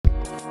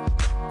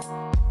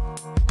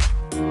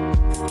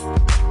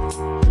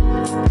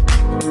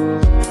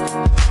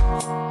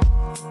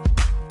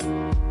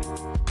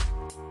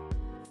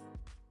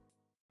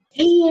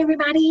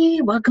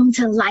everybody. Welcome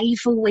to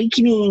Life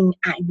Awakening.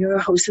 I'm your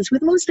hostess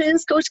with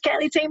Moses, Coach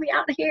Callie Tammy,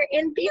 out here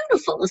in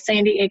beautiful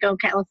San Diego,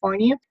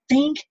 California.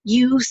 Thank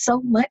you so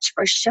much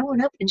for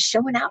showing up and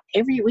showing out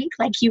every week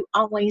like you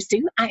always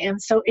do. I am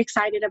so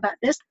excited about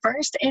this.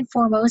 First and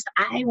foremost,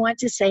 I want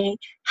to say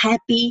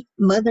happy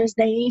Mother's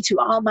Day to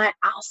all my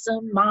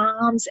awesome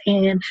moms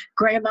and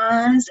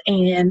grandmas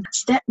and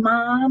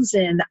stepmoms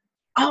and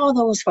all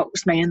those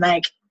folks, man.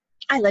 Like,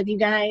 I love you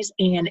guys,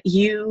 and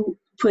you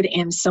put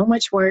in so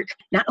much work,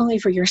 not only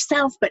for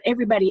yourself, but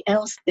everybody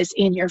else that's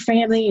in your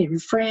family and your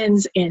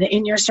friends and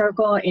in your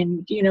circle.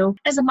 And, you know,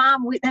 as a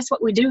mom, that's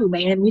what we do,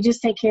 man. We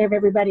just take care of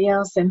everybody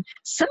else. And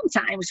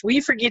sometimes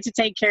we forget to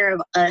take care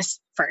of us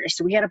first.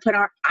 We got to put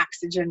our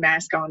oxygen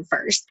mask on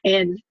first.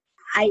 And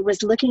I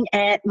was looking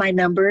at my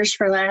numbers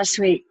for last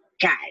week.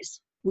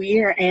 Guys,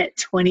 we are at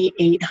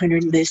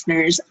 2,800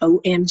 listeners.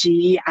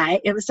 OMG.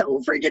 I am so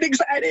freaking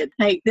excited.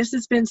 Like, this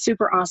has been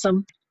super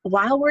awesome.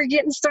 While we're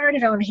getting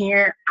started on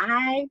here,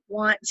 I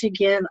want to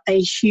give a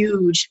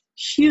huge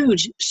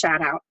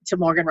shout out to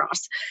Morgan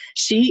Ross.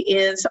 She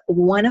is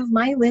one of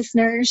my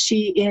listeners.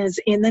 She is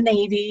in the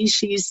Navy.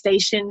 She's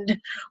stationed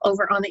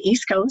over on the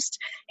East Coast,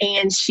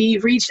 and she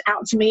reached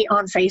out to me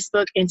on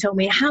Facebook and told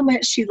me how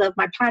much she loved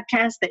my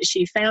podcast, that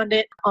she found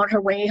it on her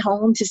way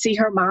home to see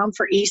her mom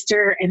for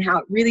Easter, and how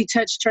it really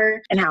touched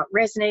her and how it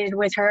resonated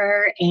with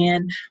her.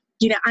 And,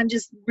 you know, I'm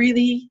just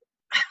really,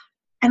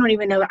 I don't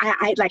even know.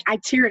 I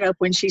teared up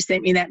when she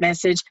sent me that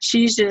message.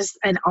 She's just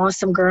an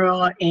awesome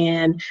girl,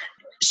 and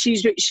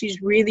she's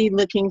really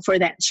looking for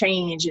that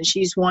change, and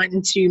she's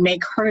wanting to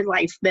make her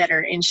life better,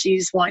 and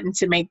she's wanting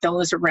to make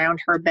those around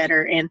her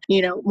better. And,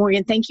 you know,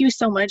 Morgan, thank you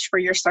so much for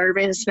your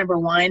service. Number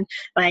one,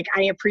 like,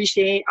 I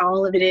appreciate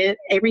all of it,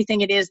 everything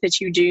it is that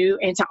you do.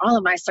 And to all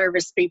of my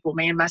service people,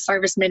 man, my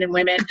servicemen and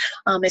women,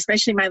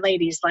 especially my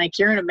ladies, like,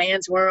 you're in a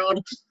man's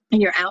world,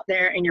 and you're out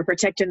there and you're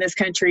protecting this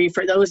country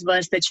for those of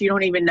us that you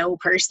don't even know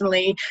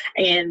personally.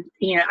 And,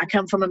 you know, I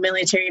come from a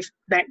military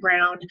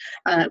background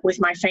with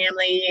my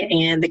family,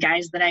 and the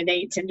guys that I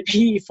date tend to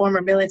be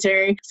former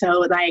military. So,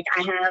 like,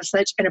 I have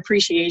such an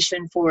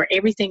appreciation for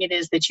everything it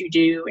is that you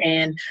do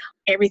and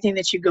everything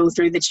that you go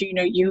through, that, you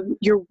know,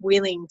 you're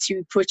willing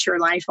to put your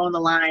life on the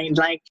line.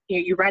 Like,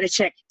 you write a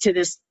check to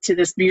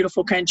this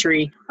beautiful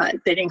country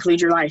that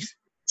includes your life,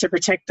 to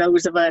protect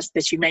those of us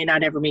that you may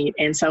not ever meet.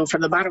 And so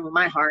from the bottom of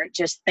my heart,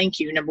 just thank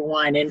you, number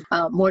one. And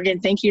Morgan,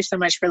 thank you so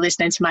much for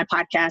listening to my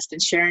podcast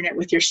and sharing it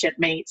with your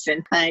shipmates.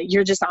 And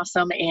you're just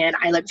awesome. And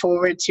I look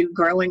forward to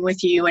growing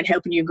with you and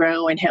helping you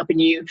grow and helping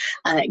you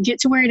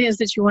get to where it is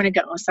that you want to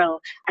go. So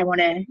I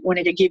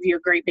wanted to give you a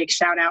great big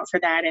shout out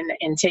for that,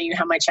 and tell you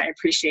how much I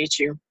appreciate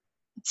you.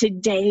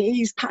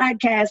 Today's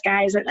podcast,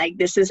 guys, like,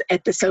 this is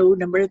episode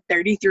number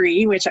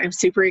 33, which I'm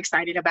super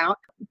excited about.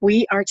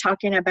 We are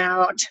talking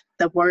about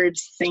the word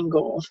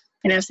single.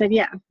 And I said,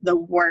 yeah, the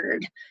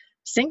word.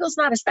 Single's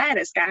not a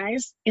status,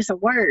 guys. It's a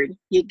word.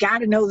 You got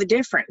to know the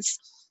difference.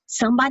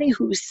 Somebody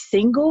who's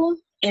single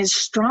is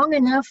strong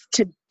enough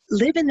to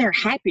live in their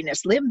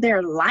happiness, live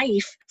their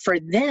life for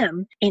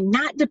them, and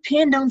not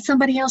depend on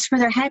somebody else for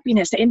their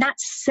happiness, and not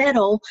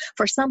settle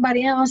for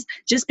somebody else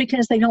just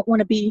because they don't want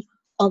to be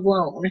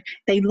alone.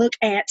 They look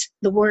at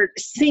the word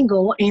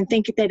single and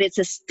think that it's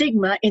a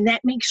stigma, and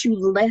that makes you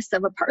less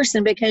of a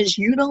person because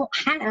you don't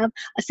have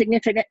a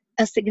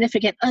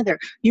significant other.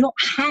 You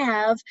don't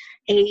have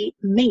a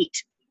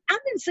mate. I've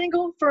been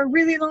single for a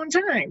really long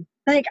time.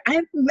 Like,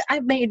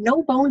 I've made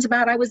no bones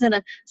about I was in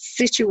a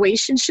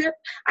situationship.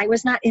 I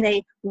was not in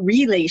a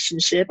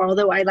relationship,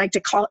 although I like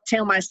to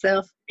tell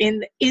myself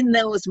in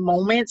those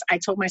moments, I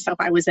told myself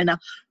I was in a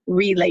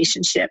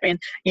relationship. And,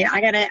 you know,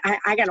 I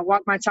gotta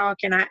walk my talk,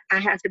 and I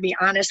have to be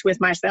honest with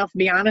myself,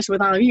 be honest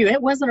with all of you.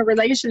 It wasn't a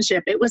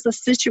relationship. It was a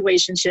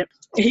situationship.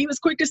 He was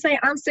quick to say,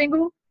 I'm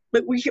single,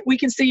 but we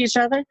can see each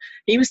other.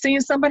 He was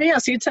seeing somebody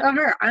else. He'd tell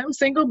her, I'm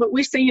single, but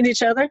we're seeing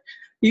each other.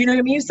 You know what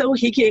I mean? So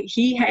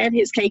he had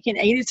his cake and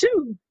ate it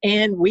too,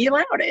 and we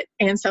allowed it.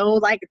 And so,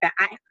 like, that,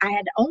 I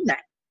had to own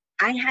that.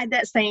 I had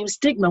that same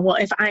stigma. Well,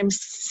 if I'm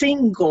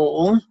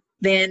single,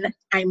 then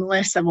I'm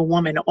less of a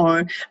woman,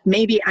 or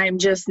maybe I'm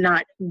just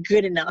not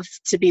good enough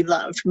to be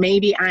loved.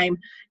 Maybe I'm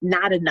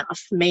not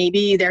enough.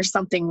 Maybe there's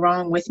something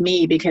wrong with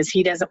me because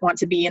he doesn't want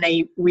to be in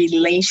a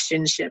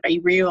relationship, a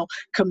real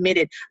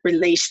committed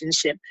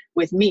relationship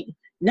with me.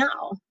 No,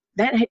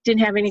 that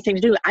didn't have anything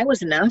to do. I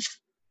was enough.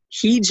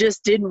 He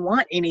just didn't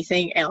want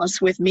anything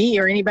else with me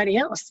or anybody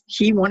else.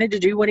 He wanted to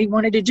do what he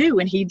wanted to do,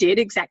 and he did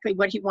exactly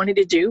what he wanted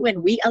to do,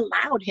 and we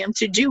allowed him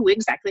to do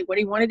exactly what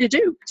he wanted to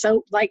do.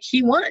 So, like,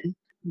 he won.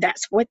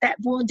 That's what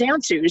that boiled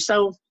down to.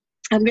 So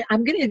I'm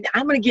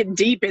gonna get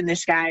deep in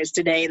this, guys,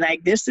 today.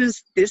 Like, this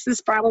is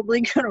probably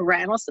gonna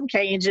rattle some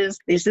cages.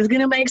 This is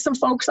gonna make some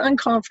folks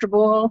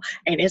uncomfortable,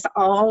 and it's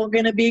all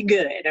gonna be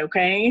good.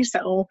 Okay,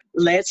 so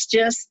let's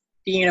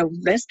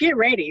get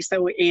ready.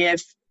 So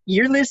if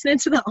you're listening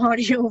to the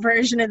audio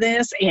version of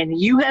this and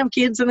you have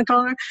kids in the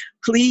car,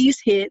 please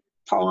hit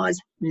pause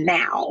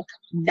now.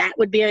 That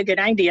would be a good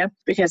idea,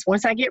 because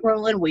once I get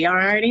rolling, we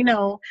already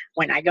know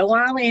when I go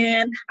all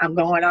in, I'm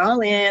going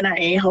all in. I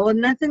ain't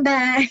holding nothing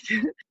back.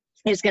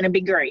 It's going to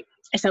be great.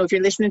 So if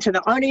you're listening to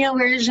the audio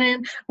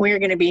version, we're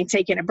going to be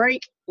taking a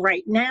break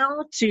right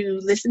now to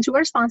listen to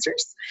our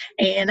sponsors,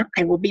 and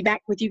I will be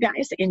back with you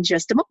guys in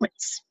just a moment.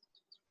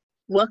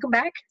 Welcome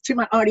back to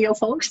my audio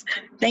folks.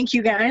 Thank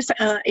you guys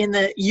in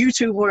the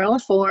YouTube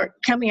world for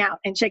coming out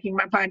and checking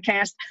my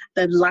podcast,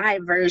 the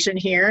live version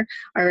here,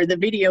 or the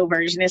video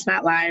version. It's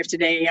not live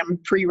today. I'm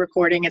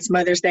pre-recording. It's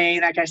Mother's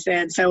Day, like I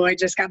said. So I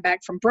just got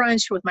back from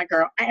brunch with my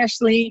girl,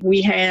 Ashley.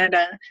 We had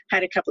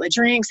a couple of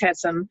drinks,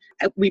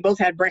 we both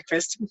had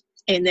breakfast.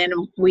 And then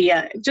we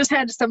just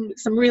had some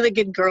really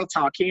good girl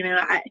talk. You know,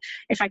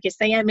 if I could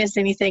say I miss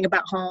anything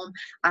about home,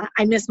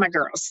 I miss my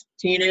girls.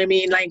 You know what I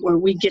mean? Like where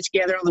we get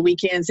together on the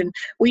weekends and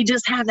we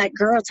just have that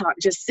girl talk,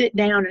 just sit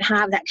down and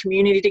have that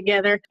community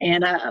together.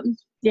 And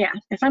yeah,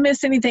 if I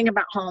miss anything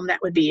about home, that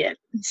would be it.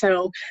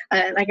 So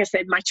like I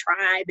said, my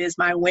tribe is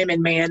my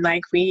women, man.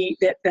 Like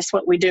that's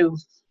what we do.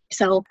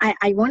 So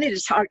I wanted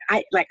to talk,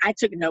 I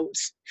took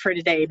notes for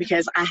today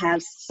because I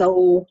have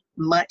so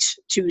much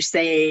to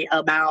say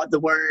about the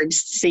word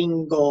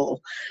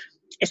single.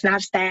 It's not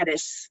a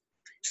status.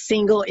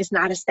 Single is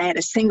not a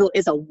status. Single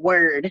is a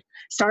word.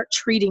 Start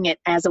treating it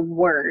as a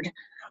word.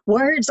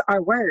 Words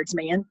are words,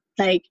 man.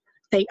 Like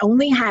they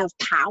only have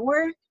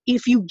power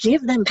if you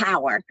give them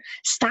power.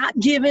 Stop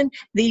giving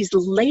these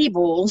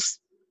labels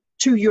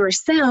to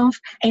yourself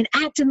and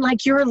acting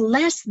like you're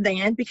less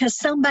than because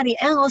somebody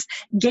else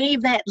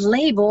gave that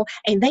label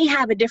and they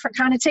have a different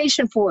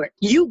connotation for it.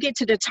 You get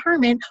to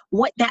determine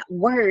what that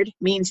word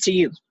means to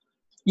you.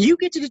 You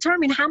get to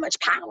determine how much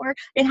power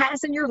it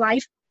has in your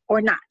life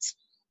or not.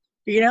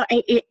 You know,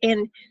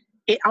 and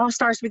it all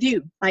starts with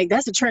you. Like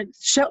that's a Trent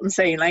Shelton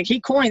saying, like he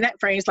coined that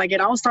phrase, like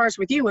it all starts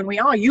with you and we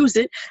all use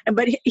it.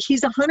 But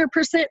he's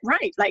 100%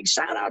 right. Like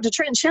shout out to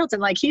Trent Shelton.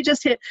 Like he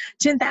just hit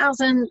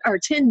 10,000 or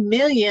 10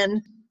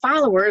 million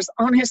followers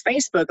on his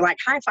Facebook. Like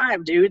high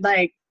five, dude.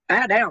 Like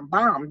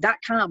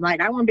bowdownbomb.com.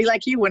 Like I want to be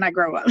like you when I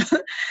grow up.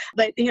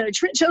 But you know,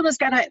 Trent Shelton's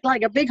got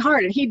a big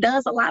heart and he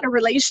does a lot of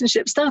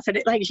relationship stuff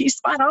and he's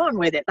spot on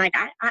with it. Like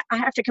I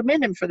have to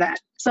commend him for that.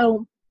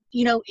 So,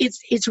 you know,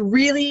 it's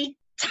really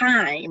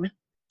time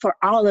for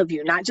all of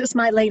you, not just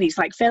my ladies,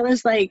 like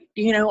fellas, like,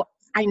 you know,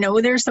 I know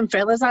there's some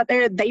fellas out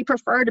there, they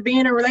prefer to be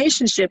in a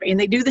relationship and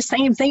they do the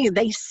same thing.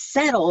 They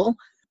settle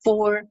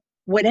for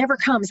whatever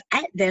comes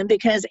at them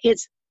because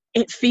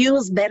it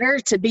feels better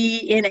to be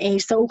in a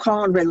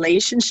so-called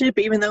relationship,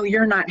 even though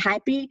you're not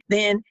happy,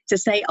 than to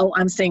say, oh,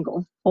 I'm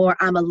single or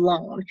I'm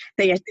alone.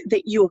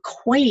 That you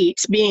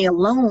equate being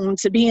alone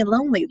to being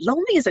lonely.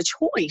 Lonely is a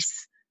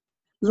choice.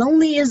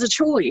 Lonely is a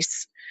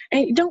choice.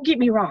 And don't get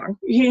me wrong.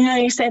 You know,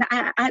 I said,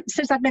 I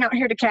since I've been out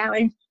here to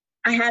Cali,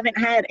 I haven't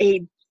had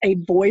a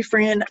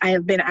boyfriend. I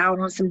have been out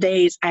on some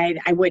dates. I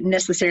wouldn't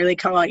necessarily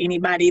call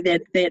anybody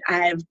that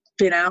I've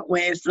been out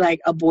with like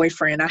a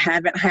boyfriend. I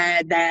haven't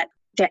had that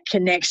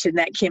connection,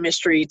 that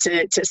chemistry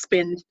to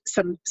spend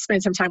some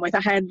time with.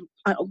 I had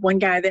one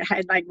guy that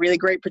had like really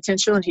great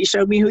potential and he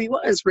showed me who he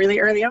was really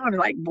early on and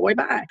like, boy,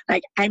 bye.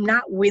 Like I'm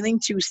not willing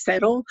to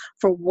settle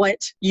for what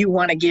you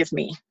want to give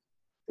me.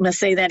 I'm going to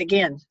say that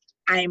again.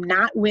 I'm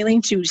not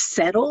willing to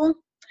settle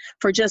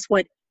for just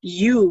what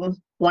you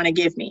want to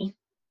give me.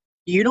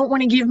 You don't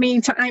want to give me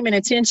time and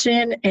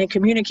attention and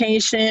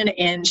communication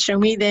and show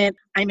me that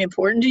I'm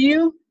important to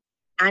you.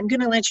 I'm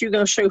going to let you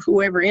go show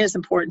whoever is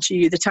important to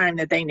you the time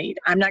that they need.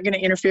 I'm not going to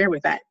interfere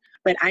with that,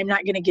 but I'm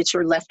not going to get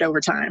your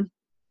leftover time.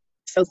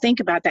 So think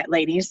about that,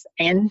 ladies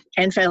and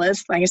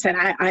fellas. Like I said,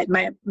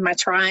 my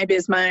tribe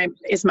is my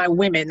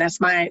women.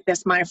 That's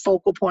my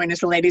focal point is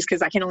the ladies,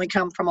 because I can only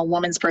come from a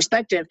woman's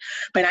perspective.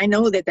 But I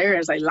know that there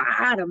is a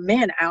lot of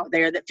men out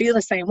there that feel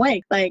the same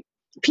way. Like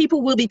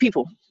people will be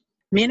people,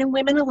 men and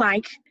women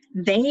alike.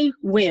 They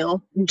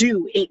will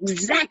do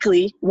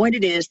exactly what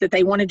it is that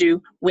they want to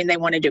do when they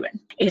want to do it.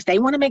 If they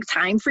want to make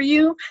time for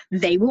you,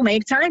 they will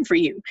make time for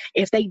you.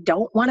 If they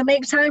don't want to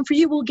make time for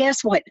you, well,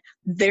 guess what?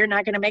 They're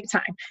not going to make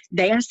time.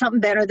 They have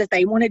something better that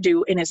they want to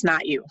do, and it's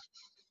not you.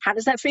 How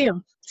does that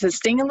feel? Does it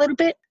sting a little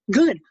bit?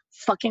 Good.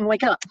 Fucking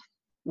wake up.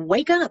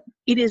 Wake up.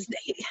 This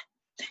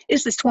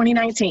is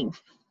 2019.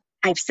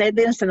 I've said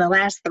this in the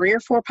last 3 or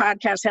 4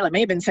 podcasts. Hell, I may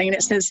have been saying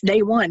it since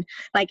day one.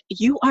 Like,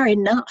 you are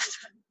enough.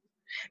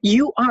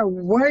 You are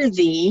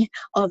worthy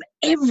of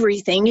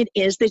everything it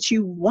is that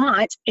you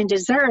want and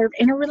deserve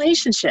in a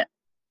relationship.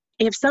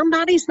 If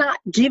somebody's not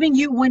giving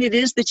you what it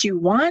is that you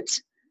want,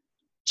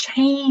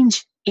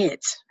 change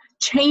it.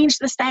 Change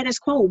the status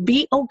quo.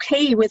 Be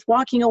okay with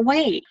walking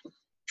away.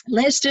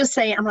 Let's just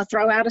say, I'm going to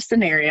throw out a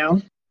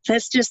scenario.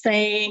 Let's just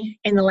say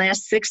in the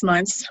last 6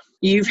 months,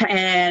 you've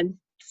had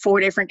 4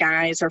 different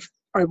guys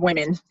or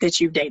women that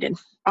you've dated.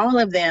 All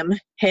of them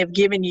have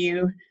given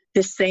you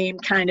the same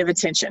kind of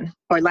attention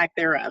or lack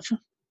thereof.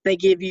 They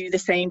give you the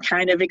same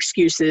kind of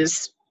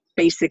excuses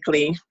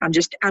basically.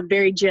 I'm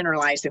very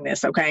generalizing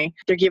this, okay?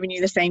 They're giving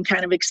you the same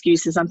kind of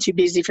excuses. I'm too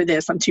busy for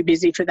this. I'm too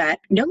busy for that.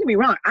 Don't get me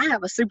wrong. I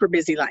have a super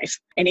busy life.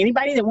 And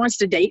anybody that wants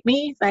to date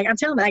me, like I'm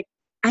telling them, like,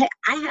 I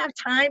have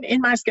time in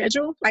my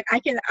schedule. Like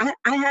I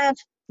have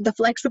the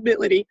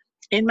flexibility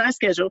in my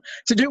schedule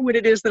to do what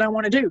it is that I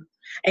want to do.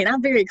 And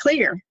I'm very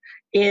clear.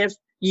 If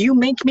you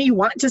make me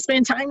want to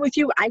spend time with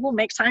you, I will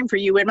make time for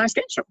you in my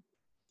schedule.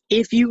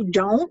 If you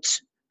don't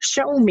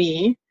show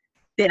me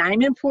that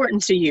I'm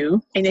important to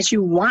you and that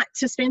you want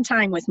to spend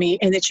time with me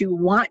and that you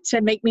want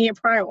to make me a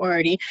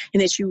priority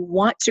and that you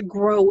want to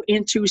grow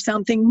into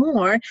something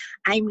more,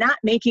 I'm not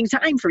making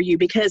time for you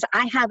because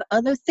I have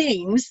other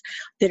things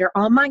that are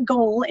on my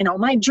goal and on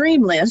my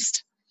dream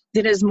list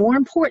that is more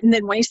important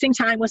than wasting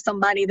time with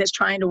somebody that's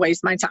trying to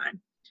waste my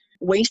time.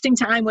 Wasting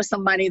time with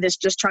somebody that's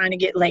just trying to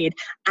get laid.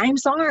 I'm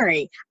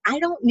sorry. I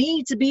don't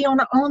need to be on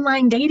an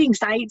online dating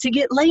site to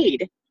get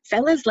laid.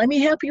 Fellas, let me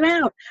help you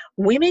out.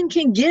 Women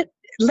can get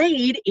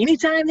laid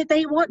anytime that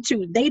they want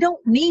to. They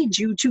don't need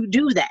you to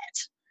do that.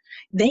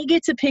 They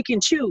get to pick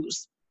and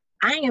choose.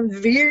 I am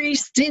very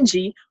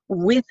stingy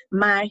with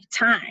my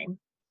time.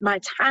 My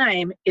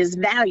time is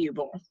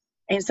valuable.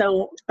 And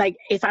so, like,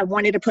 if I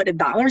wanted to put a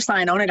dollar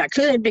sign on it, I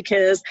could,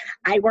 because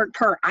I work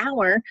per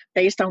hour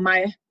based on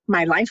my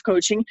life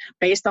coaching,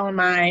 based on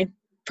my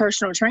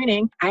personal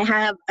training. I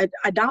have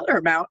a dollar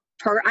amount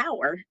per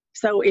hour.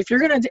 So if you're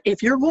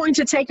going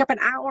to take up an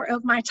hour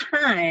of my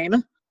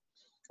time,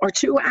 or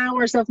 2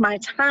 hours of my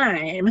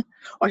time,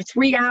 or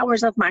 3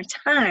 hours of my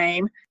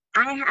time,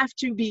 I have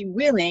to be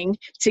willing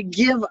to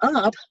give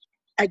up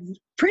a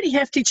pretty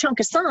hefty chunk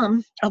of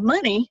sum of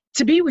money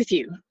to be with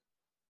you.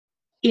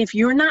 If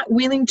you're not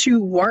willing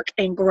to work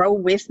and grow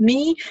with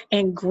me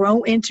and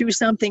grow into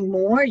something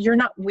more, you're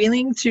not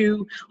willing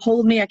to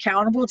hold me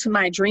accountable to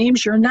my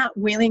dreams, you're not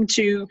willing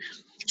to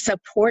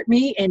support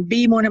me and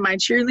be one of my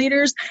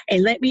cheerleaders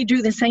and let me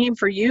do the same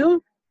for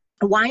you,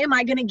 why am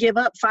I going to give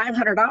up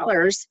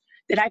 $500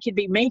 that I could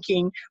be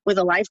making with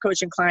a life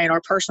coaching client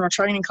or personal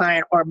training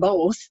client or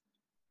both,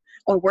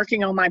 or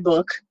working on my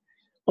book,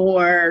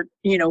 or,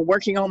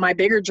 working on my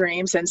bigger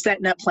dreams and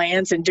setting up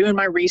plans and doing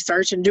my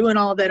research and doing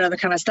all that other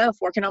kind of stuff,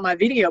 working on my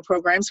video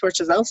programs, which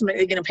is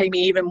ultimately going to pay me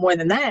even more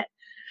than that.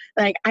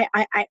 Like,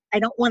 I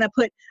don't want to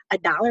put a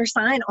dollar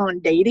sign on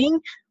dating,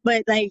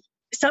 but like,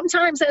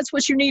 sometimes that's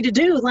what you need to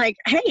do. Like,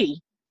 hey,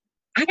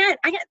 I got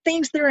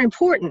things that are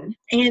important.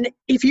 And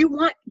if you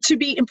want to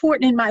be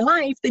important in my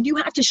life, then you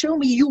have to show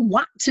me you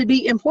want to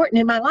be important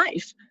in my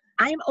life.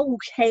 I'm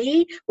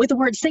okay with the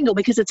word single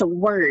because it's a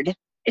word.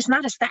 It's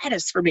not a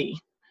status for me.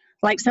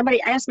 Like,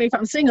 somebody asked me if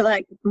I'm single,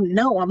 like,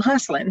 no, I'm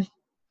hustling.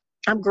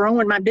 I'm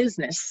growing my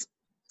business.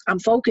 I'm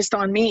focused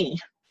on me.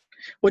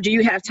 Well, do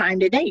you have time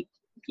to date?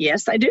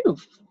 Yes, I do.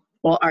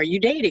 Well, are you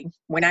dating?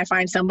 When I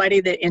find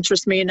somebody that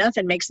interests me enough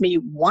and makes me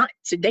want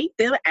to date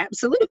them,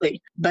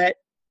 absolutely. But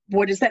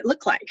what does that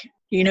look like?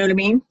 You know what I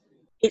mean?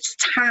 It's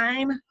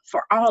time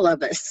for all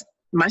of us,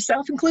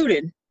 myself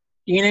included.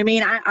 You know what I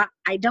mean?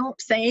 I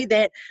don't say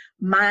that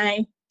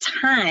my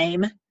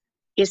time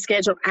is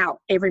scheduled out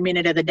every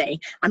minute of the day.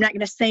 I'm not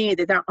going to say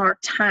that there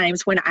aren't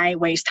times when I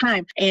waste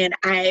time. And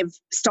I've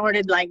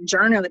started like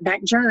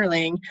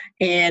journaling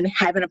and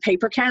having a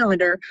paper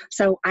calendar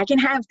so I can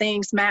have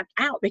things mapped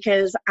out,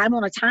 because I'm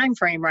on a time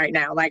frame right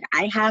now. Like,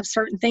 I have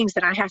certain things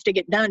that I have to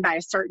get done by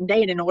a certain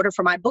date in order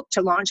for my book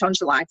to launch on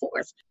July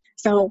 4th.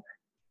 So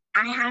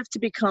I have to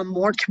become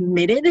more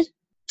committed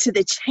to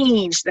the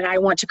change that I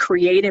want to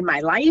create in my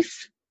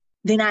life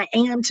than I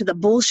am to the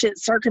bullshit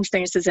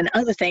circumstances and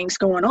other things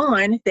going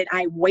on that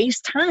I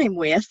waste time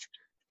with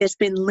that's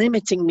been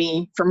limiting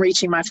me from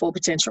reaching my full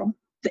potential.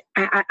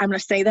 I'm going to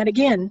say that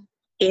again.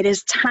 It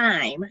is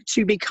time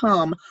to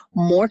become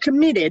more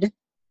committed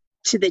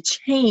to the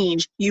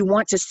change you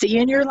want to see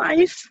in your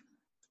life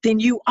than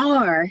you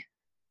are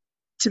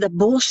to the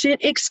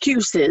bullshit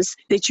excuses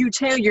that you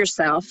tell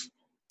yourself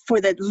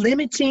for the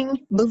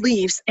limiting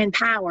beliefs and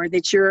power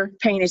that you're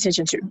paying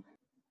attention to.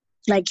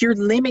 Like, you're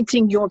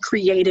limiting your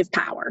creative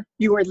power.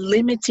 You are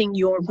limiting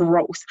your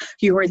growth.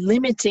 You are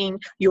limiting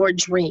your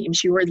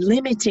dreams. You are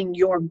limiting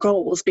your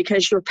goals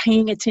because you're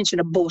paying attention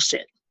to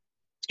bullshit.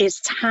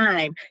 It's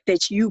time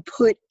that you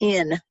put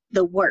in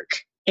the work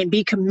and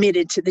be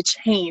committed to the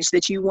change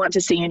that you want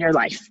to see in your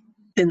life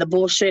than the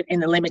bullshit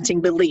and the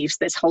limiting beliefs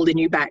that's holding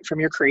you back from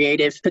your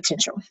creative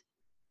potential.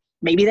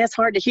 Maybe that's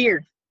hard to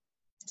hear.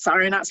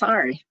 Sorry, not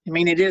sorry. I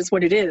mean, it is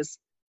what it is.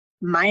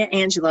 Maya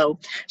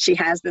Angelou, she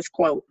has this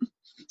quote.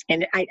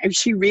 And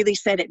she really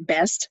said it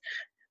best.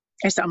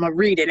 And so I'm going to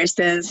read it. It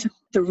says,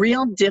 the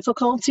real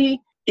difficulty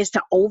is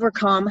to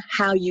overcome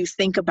how you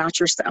think about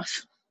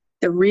yourself.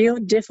 The real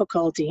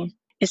difficulty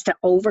is to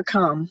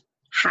overcome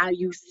how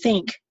you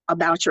think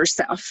about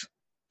yourself.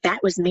 That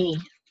was me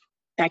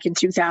back in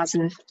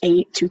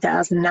 2008,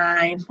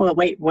 2009.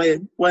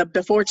 Well,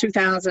 before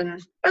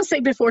 2000, I'll say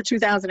before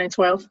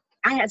 2012.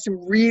 I had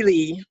some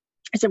really,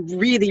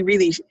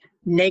 really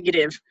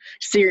negative,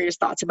 serious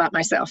thoughts about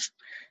myself.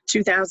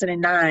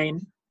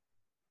 2009,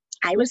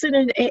 I was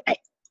in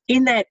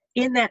in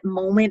that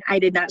moment, I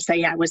did not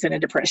say I was in a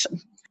depression.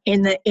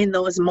 In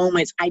those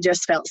moments, I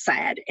just felt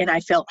sad and I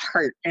felt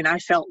hurt and I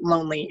felt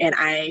lonely, and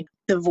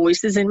the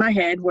voices in my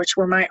head, which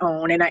were my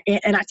own, and I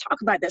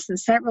talk about this in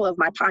several of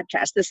my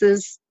podcasts.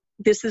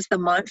 This is the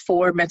month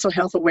for mental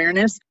health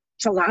awareness.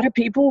 There's a lot of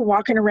people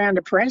walking around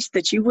depressed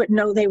that you wouldn't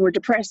know they were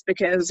depressed,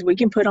 because we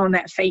can put on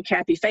that fake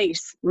happy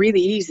face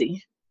really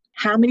easy.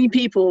 How many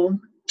people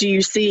do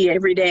you see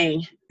every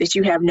day that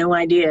you have no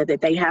idea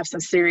that they have some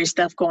serious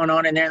stuff going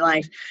on in their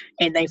life,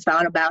 and they've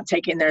thought about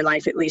taking their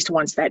life at least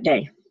once that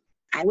day?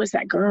 I was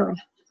that girl.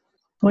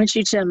 I want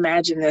you to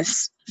imagine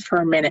this for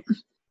a minute.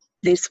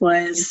 This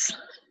was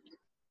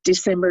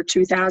December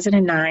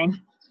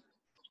 2009.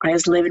 I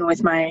was living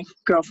with my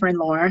girlfriend,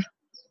 Laura,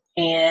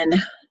 and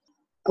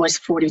I was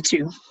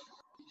 42.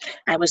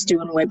 I was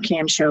doing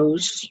webcam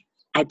shows.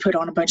 I put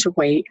on a bunch of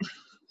weight.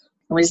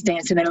 I was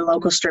dancing at a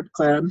local strip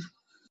club,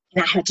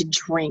 and I had to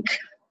drink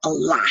a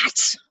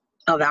lot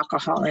of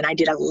alcohol, and I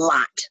did a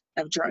lot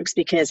of drugs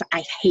because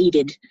I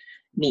hated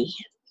me.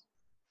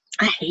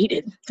 I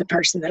hated the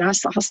person that I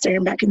saw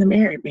staring back in the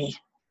mirror at me.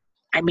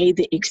 I made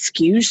the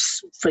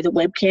excuse for the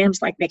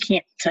webcams, like they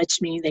can't touch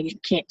me, they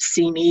can't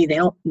see me, they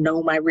don't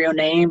know my real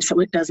name, so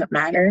it doesn't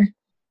matter.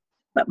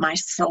 But my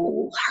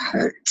soul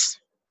hurts.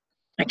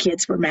 My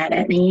kids were mad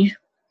at me.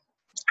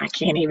 I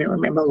can't even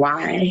remember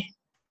why.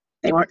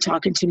 They weren't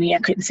talking to me. I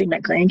couldn't see my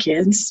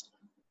grandkids.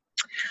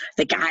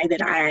 The guy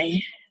that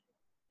I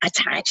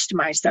attached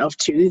myself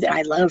to, that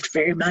I loved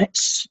very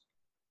much,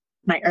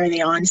 my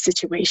early on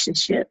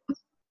situationship,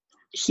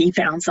 he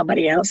found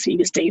somebody else. He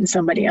was dating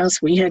somebody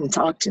else. We hadn't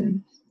talked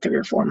in 3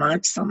 or 4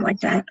 months, something like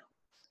that.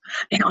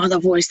 And all the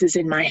voices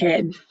in my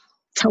head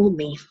told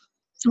me,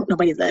 don't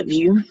nobody love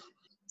you.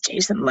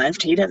 Jason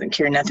left. He doesn't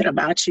care nothing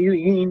about you.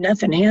 You ain't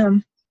nothing to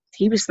him.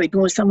 He was sleeping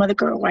with some other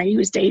girl while he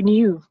was dating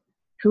you.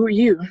 Who are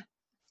you?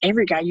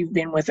 Every guy you've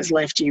been with has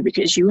left you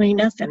because you ain't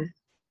nothing.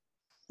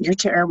 You're a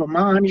terrible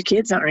mom. Your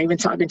kids aren't even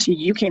talking to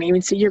you. You can't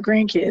even see your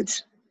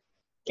grandkids.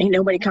 Ain't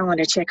nobody calling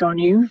to check on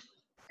you.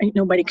 Ain't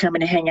nobody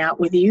coming to hang out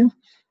with you.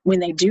 When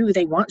they do,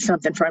 they want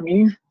something from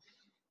you.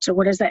 So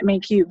what does that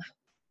make you?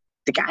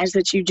 The guys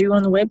that you do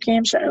on the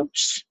webcam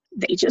shows,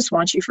 they just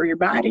want you for your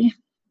body.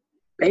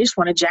 They just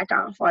want to jack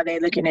off while they're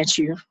looking at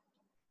you.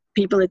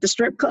 People at the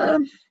strip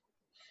club,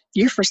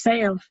 you're for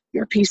sale.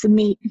 You're a piece of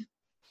meat.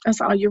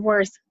 That's all you're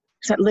worth.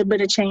 It's that little bit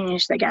of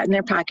change they got in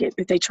their pocket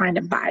that they're trying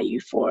to buy you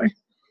for.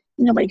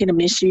 Nobody going to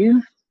miss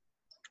you.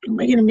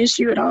 Nobody going to miss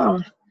you at all.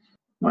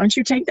 Why don't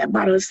you take that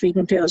bottle of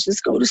sleeping pills?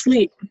 Just go to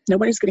sleep.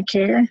 Nobody's going to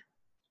care.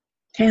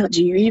 Hell,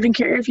 do you even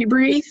care if you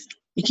breathe?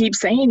 You keep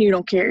saying you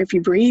don't care if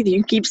you breathe.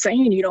 You keep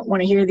saying you don't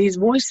want to hear these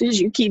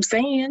voices. You keep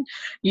saying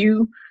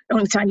the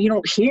only time you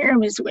don't hear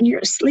them is when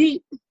you're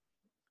asleep.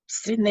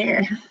 Sitting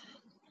there,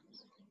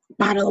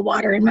 bottle of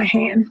water in my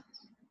hand.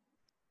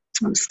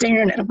 I'm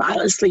staring at a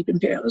bottle of sleeping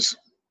pills.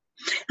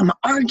 I'm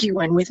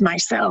arguing with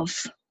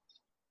myself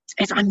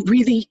if I'm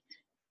really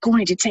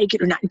going to take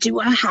it or not. Do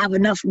I have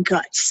enough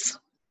guts?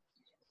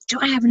 Do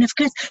I have enough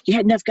guts? You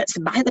had enough guts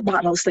to buy the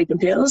bottle of sleeping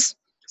pills.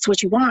 That's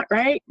what you want,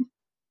 right?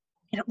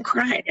 And I'm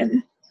crying.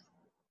 And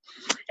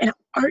I'm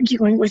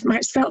arguing with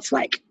myself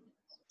like,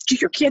 do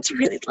your kids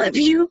really love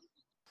you?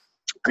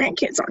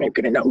 Grandkids aren't even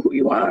going to know who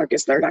you are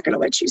because they're not going to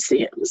let you see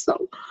them.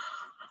 So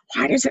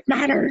why does it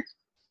matter?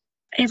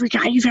 Every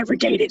guy you've ever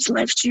dated's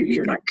left you.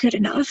 You're not good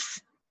enough.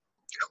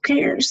 Who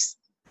cares?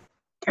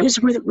 Those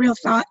were the real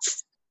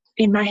thoughts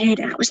in my head.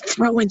 And I was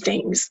throwing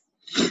things.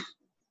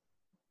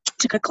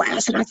 Took a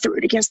glass and I threw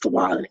it against the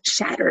wall and it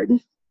shattered.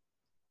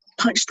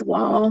 Punched the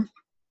wall.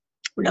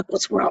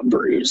 Knuckles were all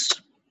bruised.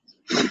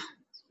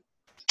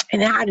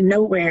 And out of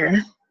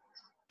nowhere,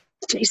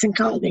 Jason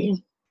called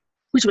me,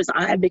 which was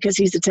odd because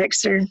he's a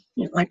texter.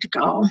 He didn't like to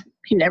call.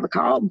 He never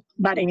called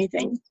about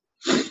anything.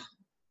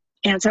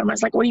 And I told him, I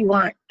was like, what do you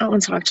want? I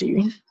want to talk to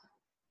you.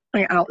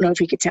 I don't know if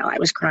he could tell I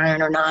was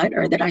crying or not,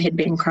 or that I had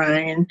been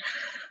crying.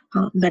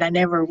 But I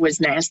never was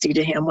nasty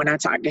to him when I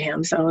talked to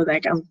him. So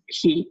like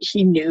he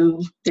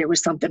knew there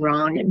was something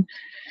wrong, and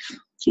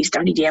he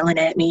started yelling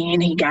at me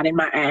and he got in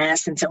my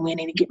ass and told me I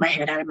needed to get my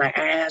head out of my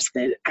ass,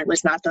 that I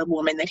was not the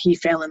woman that he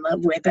fell in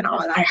love with. And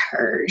all I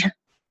heard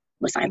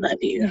was, I love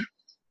you.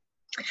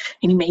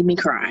 And he made me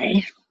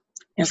cry.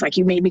 It's like,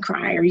 you made me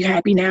cry. Are you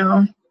happy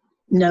now?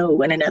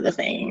 No. And another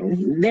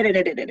thing. And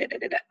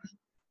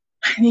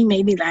he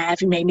made me laugh.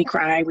 He made me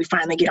cry. We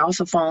finally get off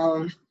the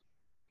phone.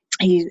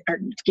 He's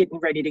getting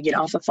ready to get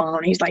off the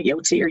phone. He's like,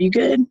 yo, T, are you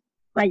good?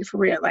 Like, for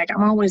real. Like,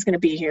 I'm always going to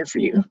be here for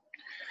you.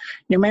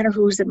 No matter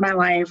who's in my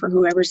life or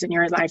whoever's in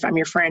your life, I'm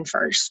your friend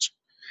first.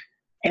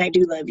 And I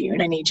do love you,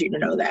 and I need you to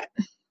know that.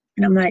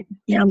 And I'm like,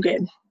 yeah, I'm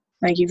good.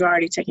 Like, you've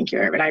already taken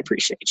care of it. I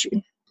appreciate you.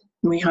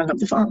 And we hung up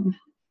the phone.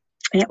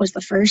 And it was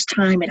the first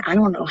time in I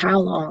don't know how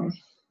long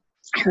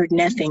I heard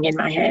nothing in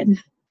my head.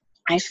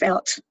 I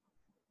felt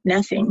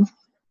nothing.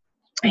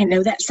 I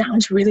know that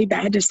sounds really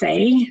bad to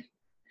say,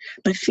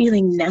 but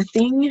feeling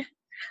nothing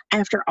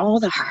after all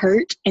the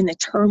hurt and the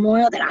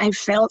turmoil that I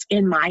felt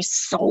in my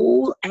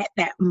soul at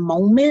that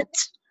moment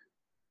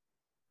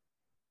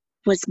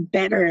was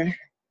better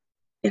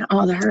and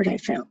all the hurt I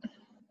felt.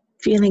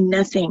 Feeling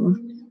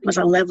nothing was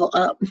a level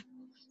up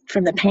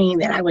from the pain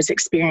that I was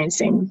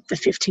experiencing the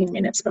 15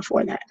 minutes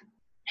before that.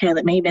 Hell,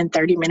 it may have been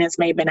 30 minutes,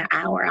 may have been an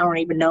hour. I don't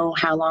even know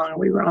how long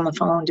we were on the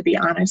phone, to be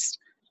honest.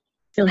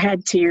 Still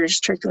had tears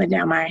trickling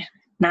down my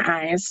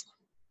eyes.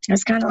 I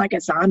was kind of like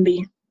a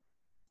zombie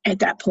at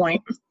that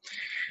point.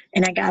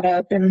 And I got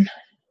up and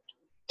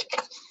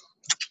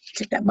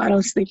took that bottle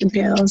of sleeping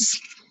pills.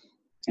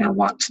 And I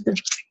walked to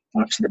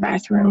the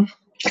bathroom.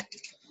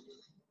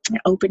 I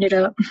opened it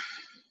up.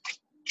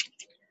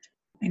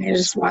 And I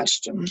just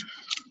watched them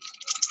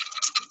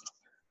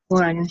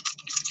one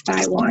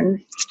by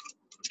one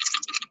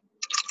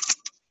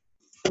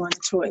go in the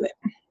toilet.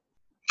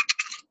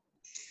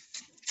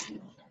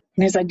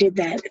 And as I did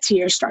that, the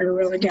tears started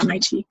rolling down my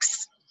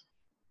cheeks.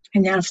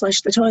 And then I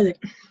flushed the toilet.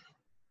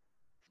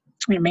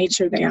 And I made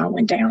sure they all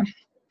went down.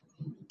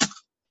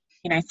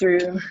 And I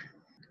threw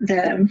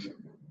the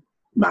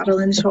bottle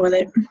in the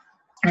toilet,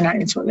 or not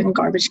in the toilet, in the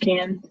garbage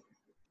can.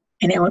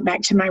 And I went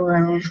back to my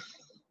room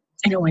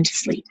and I went to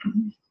sleep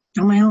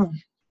on my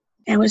own.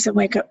 That was a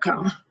wake-up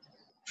call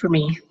for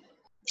me.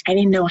 I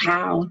didn't know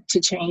how to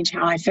change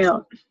how I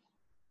felt,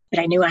 but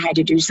I knew I had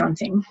to do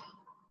something.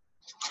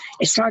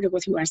 It started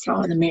with who I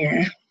saw in the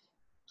mirror.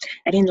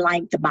 I didn't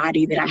like the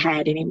body that I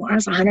had anymore. I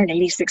was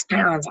 186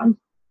 pounds. I'm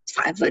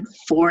 5'4"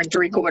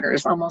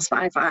 3/4", almost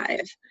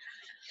 5'5".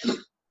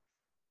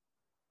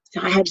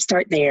 So I had to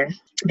start there.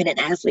 I've been an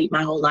athlete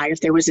my whole life.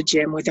 There was a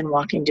gym within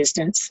walking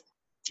distance.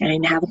 I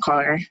didn't have a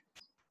car.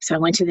 So I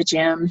went to the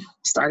gym,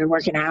 started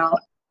working out,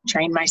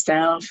 trained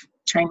myself,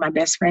 trained my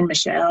best friend,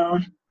 Michelle,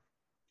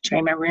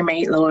 trained my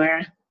roommate,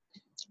 Laura.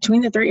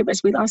 Between the three of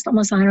us, we lost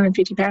almost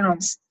 150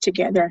 pounds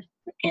together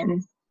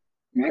in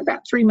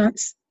about 3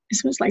 months.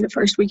 This was like the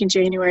first week in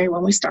January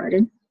when we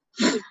started.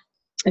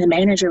 And the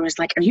manager was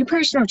like, "Are you a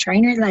personal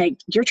trainer? Like,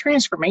 your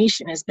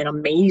transformation has been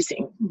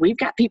amazing. We've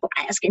got people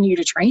asking you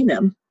to train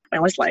them." I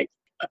was like,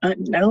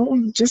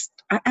 "No, just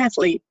an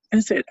athlete."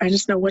 That's it. I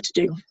just know what to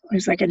do. I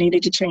was like, I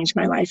needed to change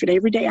my life. And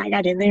every day I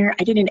got in there,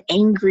 I did an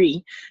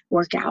angry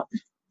workout.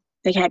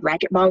 They had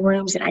racquetball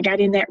rooms, and I got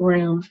in that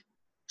room,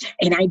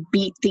 and I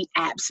beat the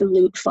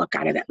absolute fuck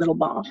out of that little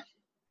ball.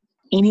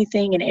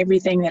 Anything and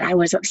everything that I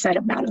was upset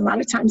about. A lot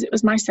of times it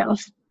was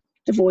myself,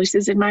 the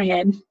voices in my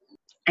head.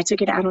 I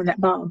took it out on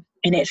that ball,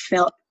 and it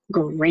felt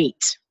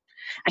great.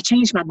 I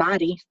changed my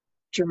body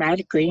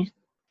dramatically.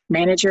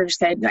 Manager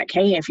said, like,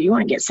 "Hey, if you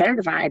want to get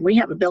certified, we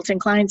have a built-in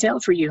clientele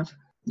for you.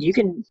 You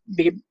can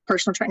be a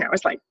personal trainer." I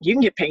was like, "You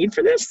can get paid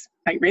for this?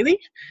 Like, really?"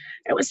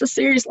 It was a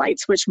serious light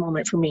switch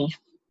moment for me.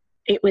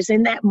 It was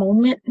in that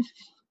moment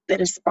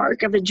that a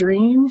spark of a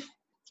dream,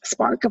 a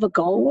spark of a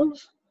goal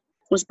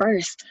was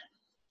birthed.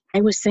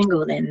 I was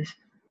single then,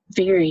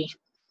 very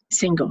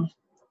single.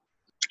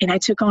 And I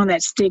took on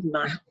that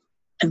stigma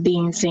of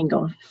being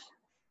single.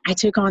 I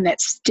took on that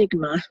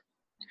stigma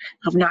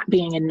of not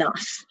being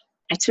enough.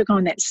 I took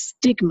on that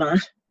stigma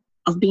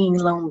of being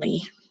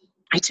lonely.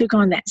 I took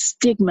on that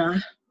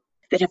stigma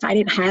that if I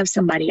didn't have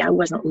somebody, I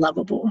wasn't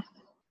lovable.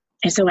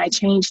 And so I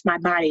changed my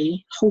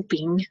body,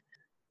 hoping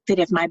that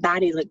if my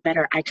body looked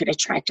better, I could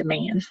attract a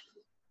man.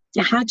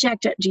 Now, how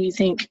jacked up do you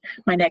think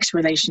my next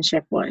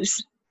relationship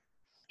was?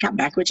 Got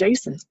back with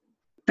Jason.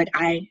 But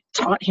I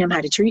taught him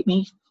how to treat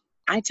me.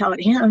 I taught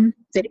him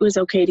that it was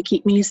okay to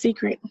keep me a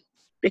secret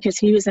because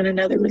he was in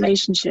another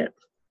relationship.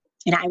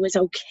 And I was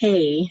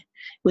okay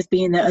with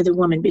being the other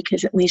woman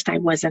because at least I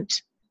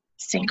wasn't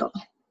single.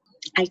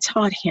 I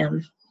taught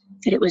him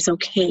that it was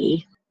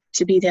okay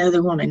to be the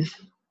other woman.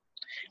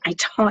 I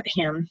taught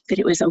him that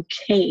it was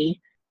okay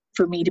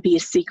for me to be a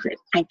secret.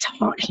 I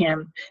taught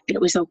him that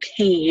it was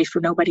okay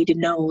for nobody to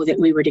know that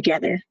we were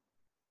together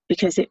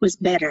because it was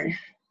better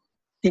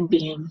than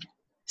being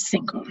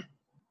single.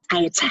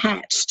 I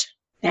attached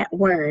that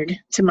word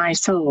to my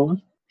soul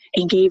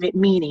and gave it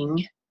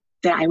meaning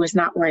that I was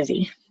not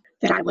worthy,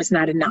 that I was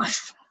not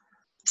enough.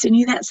 Does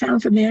any of that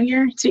sound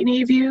familiar to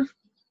any of you?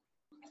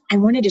 I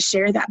wanted to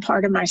share that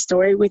part of my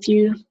story with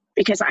you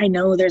because I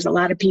know there's a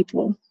lot of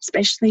people,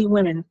 especially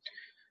women,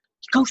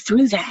 go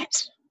through that.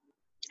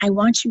 I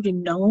want you to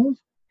know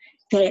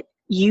that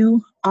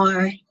you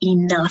are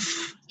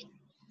enough.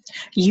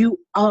 You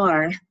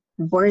are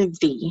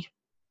worthy.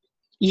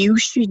 You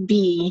should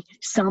be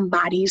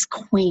somebody's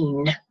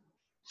queen.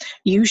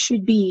 You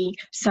should be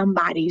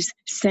somebody's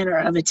center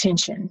of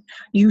attention.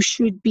 You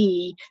should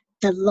be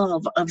the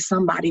love of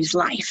somebody's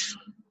life.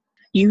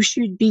 You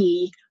should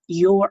be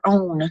your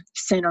own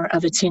center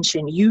of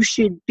attention. You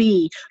should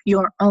be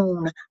your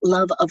own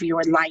love of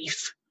your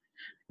life.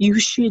 You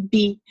should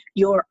be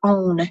your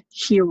own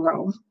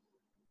hero.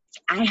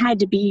 I had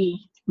to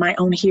be my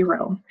own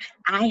hero.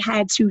 I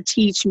had to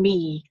teach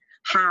me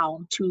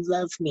how to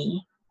love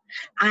me.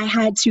 I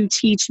had to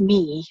teach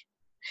me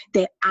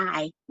that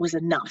I was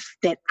enough,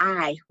 that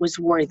I was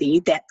worthy,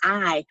 that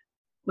I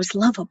was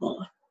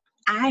lovable.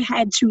 I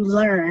had to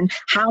learn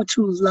how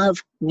to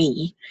love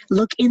me.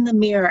 Look in the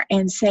mirror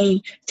and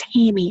say,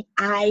 "Tammy,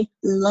 I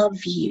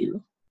love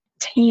you.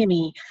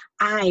 Tammy,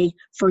 I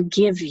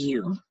forgive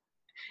you.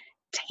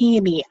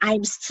 Tammy,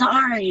 I'm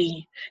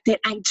sorry that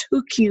I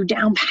took you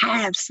down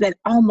paths that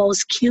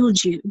almost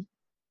killed you.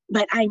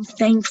 But I'm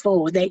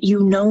thankful that you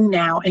know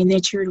now and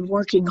that you're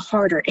working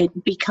harder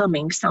at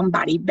becoming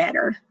somebody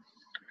better.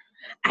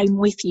 I'm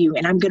with you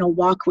and I'm going to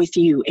walk with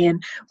you,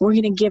 and we're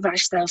going to give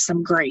ourselves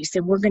some grace,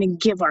 and we're going to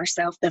give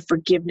ourselves the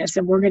forgiveness,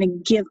 and we're going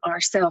to give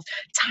ourselves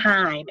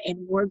time, and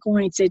we're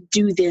going to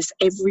do this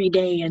every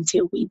day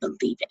until we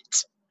believe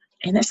it.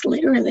 And that's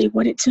literally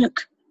what it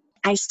took.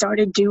 I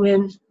started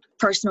doing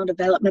personal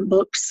development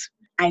books.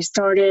 I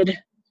started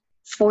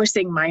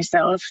forcing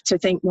myself to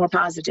think more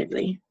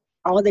positively.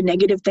 All the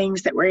negative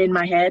things that were in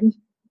my head,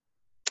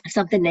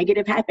 something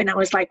negative happened, I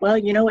was like, well,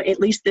 you know, at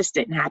least this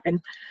didn't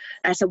happen.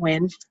 That's a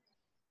win.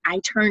 I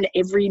turned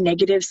every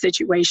negative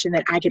situation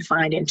that I could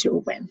find into a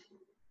win.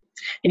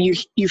 And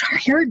you've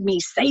heard me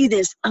say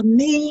this a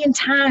million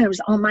times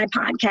on my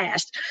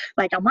podcast,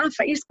 like on my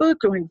Facebook.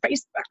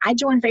 I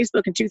joined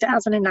Facebook in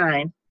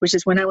 2009, which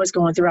is when I was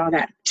going through all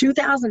that.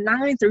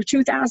 2009 through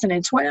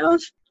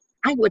 2012,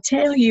 I will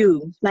tell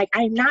you, like,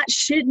 I'm not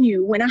shitting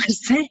you when I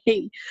say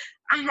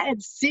I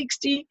had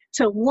 60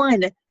 to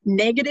 1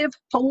 negative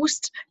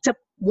post to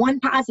 1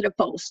 positive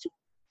post.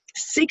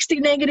 60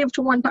 negative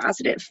to 1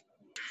 positive.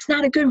 It's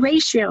not a good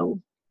ratio.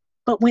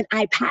 But when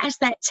I passed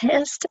that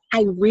test,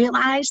 I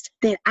realized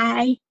that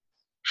I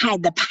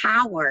had the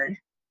power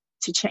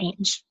to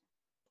change.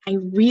 I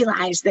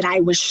realized that I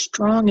was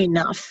strong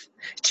enough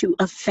to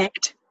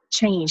affect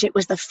change. It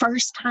was the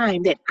first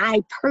time that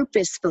I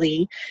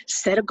purposefully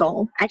set a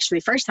goal. Actually,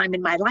 first time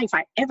in my life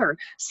I ever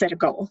set a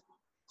goal.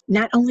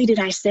 Not only did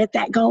I set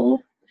that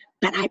goal,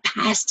 but I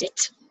passed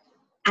it.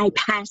 I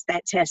passed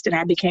that test and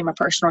I became a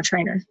personal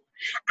trainer.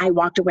 I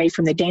walked away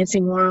from the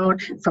dancing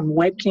world, from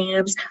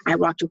webcams. I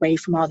walked away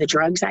from all the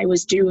drugs I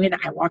was doing.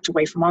 I walked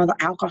away from all the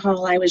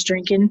alcohol I was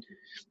drinking.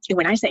 And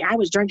when I say I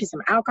was drinking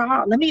some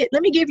alcohol, let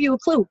me give you a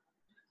clue.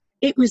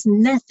 It was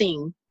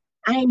nothing.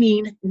 I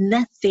mean,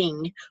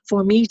 nothing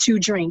for me to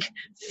drink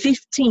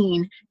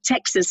 15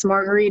 Texas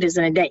margaritas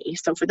in a day.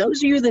 So for those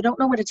of you that don't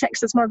know what a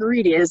Texas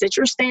margarita is, it's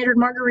your standard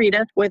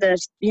margarita with a,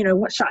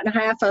 1.5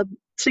 shots of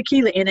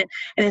tequila in it,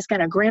 and it's got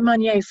a Grand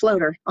Marnier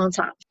floater on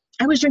top.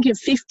 I was drinking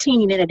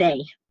 15 in a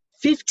day.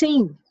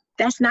 15.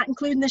 That's not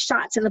including the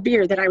shots and the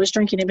beer that I was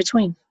drinking in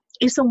between.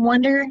 It's a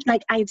wonder,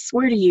 like I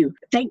swear to you,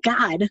 thank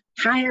God,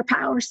 higher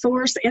power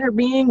source, inner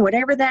being,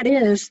 whatever that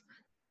is,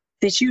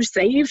 that you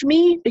saved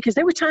me, because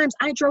there were times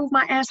I drove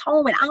my ass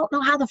home and I don't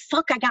know how the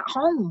fuck I got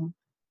home.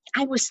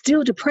 I was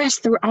still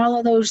depressed through all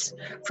of those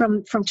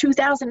from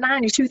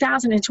 2009 to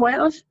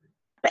 2012,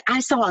 but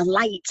I saw a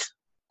light.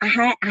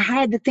 I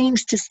had the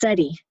things to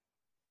study.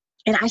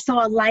 And I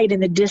saw a light in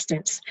the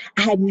distance.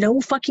 I had no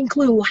fucking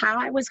clue how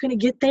I was going to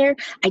get there.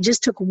 I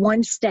just took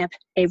one step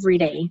every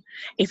day.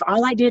 If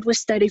all I did was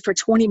study for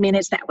 20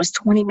 minutes, that was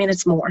 20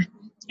 minutes more.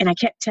 And I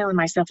kept telling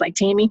myself, like,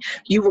 Tammy,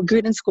 you were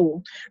good in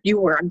school. You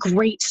were a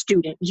great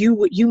student.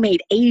 You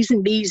made A's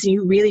and B's, and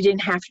you really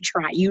didn't have to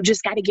try. You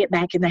just got to get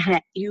back in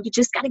the You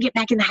just got to get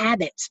back in the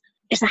habit.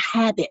 It's a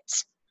habit.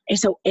 And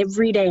so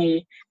every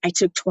day I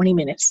took 20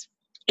 minutes.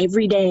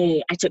 Every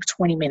day I took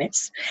 20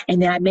 minutes.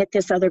 And then I met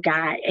this other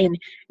guy, and,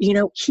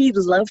 he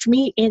loved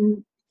me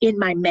in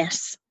my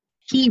mess.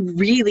 He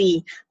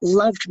really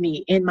loved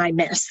me in my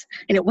mess.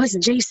 And it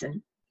wasn't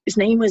Jason. His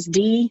name was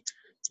D.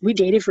 We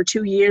dated for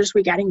 2 years.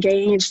 We got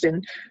engaged,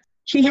 and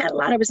he had a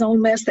lot of his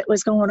own mess that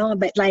was going on.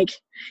 But like,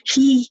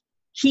 he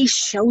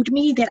showed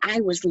me that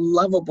I was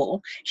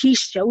lovable. He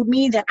showed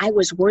me that I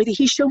was worthy.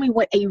 He showed me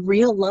what a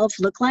real love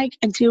looked like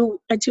until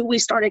we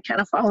started kind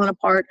of falling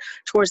apart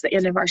towards the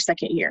end of our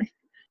second year.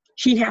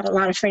 He had a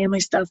lot of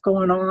family stuff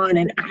going on,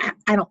 and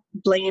I don't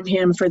blame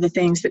him for the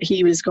things that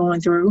he was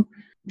going through.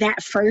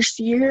 That first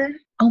year,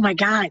 oh my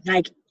God,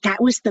 like,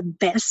 that was the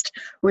best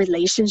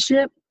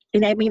relationship.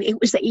 And I mean,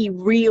 it was a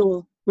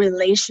real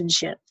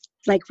relationship.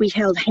 Like, we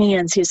held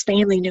hands. His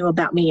family knew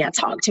about me. I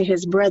talked to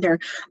his brother.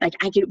 Like,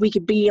 we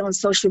could be on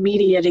social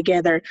media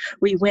together.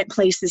 We went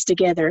places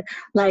together.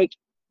 Like,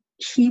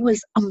 he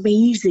was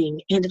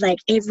amazing. And like,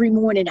 every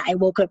morning I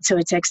woke up to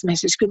a text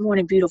message, "Good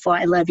morning, beautiful.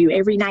 I love you."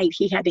 Every night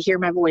he had to hear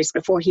my voice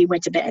before he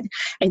went to bed.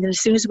 And then as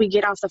soon as we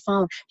get off the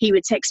phone, he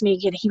would text me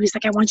again. He was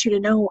like, "I want you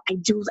to know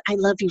I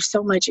love you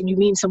so much, and you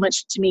mean so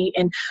much to me.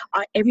 And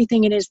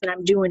everything it is that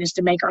I'm doing is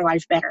to make our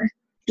life better."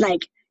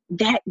 Like,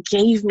 that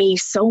gave me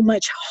so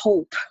much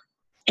hope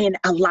and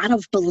a lot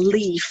of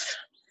belief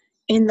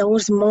in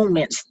those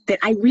moments that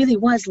I really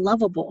was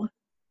lovable.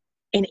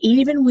 And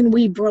even when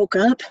we broke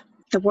up,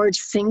 the word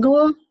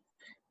single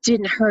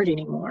didn't hurt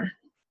anymore.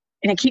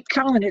 And I keep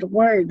calling it a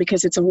word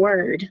because it's a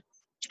word.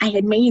 I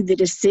had made the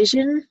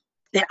decision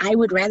that I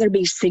would rather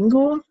be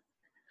single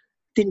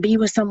than be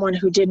with someone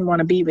who didn't want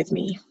to be with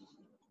me.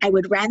 I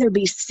would rather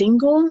be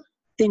single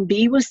than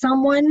be with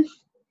someone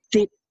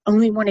that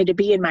only wanted to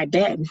be in my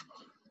bed.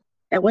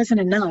 That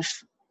wasn't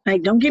enough.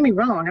 Like, don't get me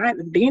wrong,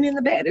 being in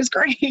the bed is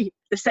great.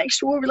 The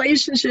sexual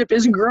relationship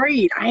is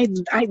great. I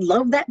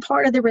love that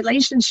part of the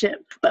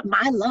relationship. But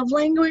my love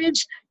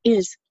language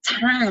is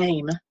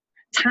time.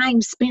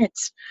 time spent,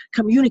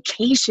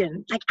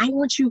 communication. Like I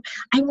want you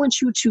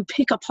to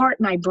pick apart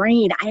my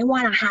brain. I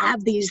want to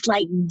have these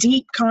like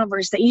deep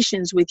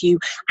conversations with you.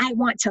 I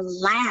want to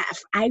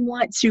laugh. I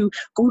want to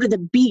go to the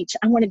beach.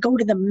 I want to go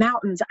to the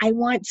mountains. I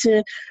want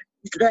to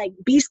like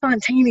be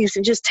spontaneous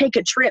and just take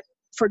a trip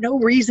for no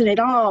reason at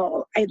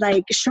all. I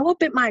like show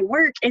up at my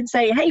work and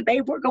say, hey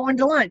babe, we're going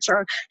to lunch,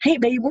 or hey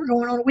babe, we're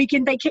going on a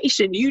weekend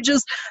vacation. You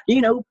just,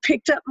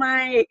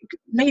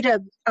 made a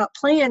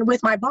plan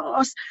with my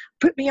boss,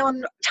 put me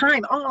on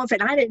time off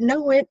and I didn't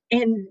know it,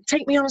 and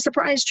take me on a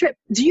surprise trip.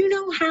 Do you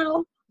know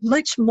how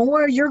much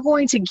more you're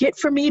going to get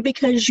from me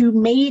because you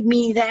made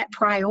me that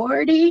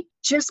priority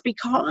just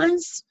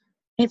because?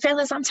 And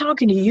fellas, I'm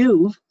talking to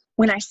you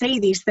when I say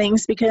these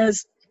things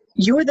because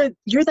you're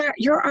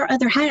our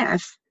other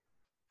half.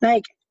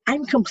 Like,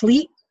 I'm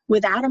complete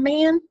without a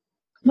man,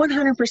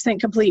 100%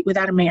 complete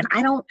without a man.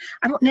 I don't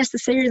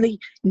necessarily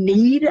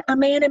need a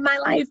man in my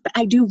life, but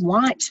I do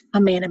want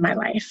a man in my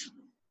life.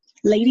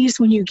 Ladies,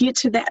 when you get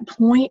to that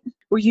point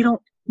where you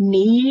don't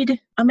need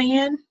a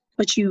man,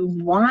 but you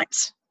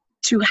want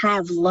to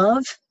have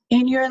love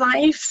in your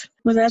life,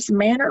 whether that's a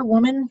man or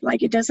woman,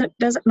 like it doesn't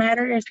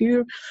matter if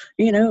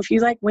if you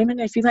like women,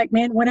 if you like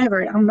men,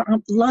 whatever. I'm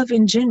love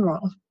in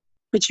general.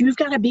 But you've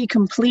got to be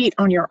complete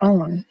on your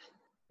own.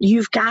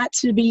 You've got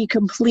to be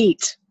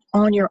complete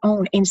on your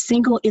own. And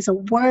single is a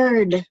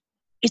word.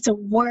 It's a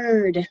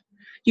word.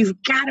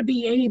 You've got to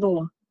be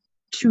able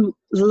to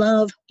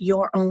love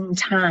your own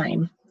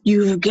time.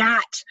 You've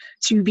got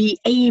to be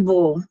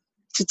able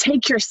to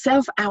take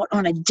yourself out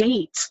on a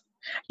date.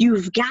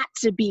 You've got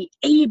to be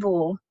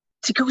able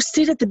to go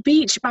sit at the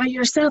beach by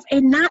yourself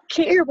and not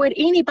care what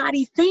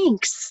anybody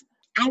thinks.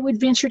 I would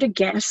venture to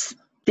guess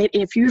that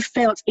if you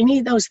felt any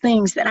of those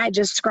things that I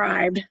just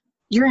described,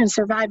 you're in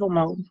survival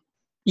mode.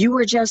 You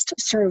were just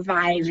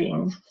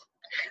surviving.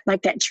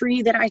 Like that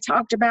tree that I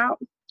talked about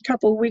a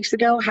couple of weeks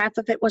ago, half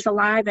of it was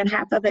alive and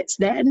half of it's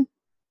dead.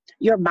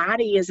 Your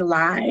body is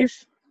alive,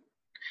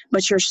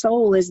 but your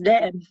soul is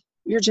dead.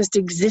 You're just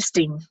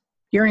existing.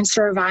 You're in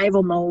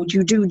survival mode.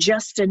 You do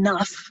just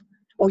enough,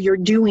 or you're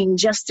doing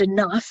just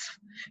enough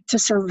to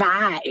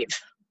survive.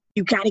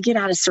 You got to get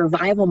out of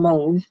survival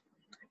mode,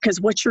 because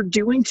what you're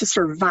doing to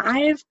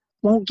survive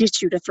won't get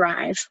you to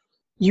thrive.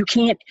 You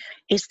can't,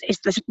 it's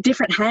the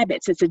different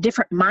habits. It's a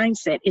different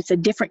mindset. It's a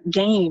different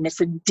game.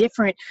 It's a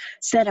different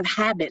set of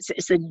habits.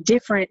 It's a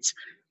different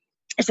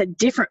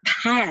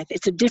path.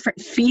 It's a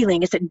different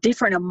feeling. It's a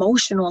different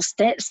emotional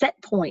set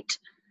point.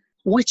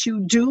 What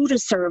you do to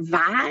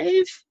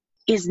survive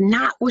is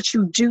not what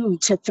you do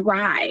to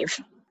thrive.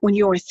 When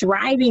you're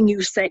thriving,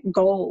 you set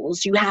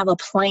goals. You have a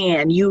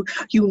plan. You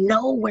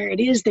know where it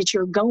is that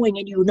you're going,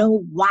 and you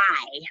know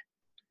why.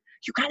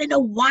 You got to know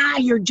why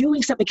you're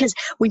doing something, because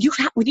when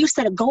you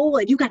set a goal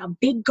and you got a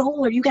big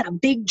goal or you got a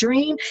big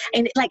dream,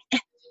 and I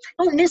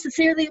don't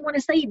necessarily want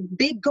to say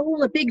big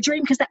goal or big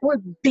dream because that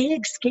word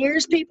big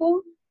scares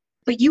people,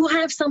 but you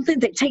have something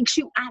that takes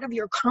you out of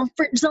your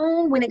comfort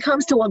zone when it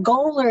comes to a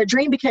goal or a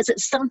dream because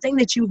it's something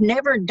that you've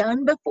never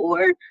done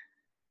before.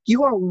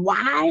 Your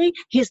why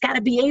has got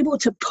to be able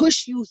to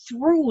push you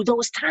through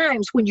those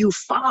times when you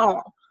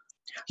fall.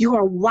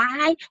 Your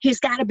why has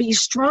got to be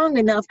strong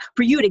enough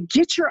for you to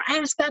get your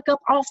ass back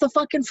up off the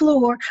fucking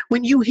floor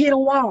when you hit a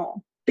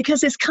wall,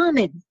 because it's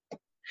coming.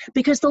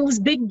 Because those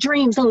big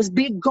dreams, those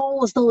big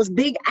goals, those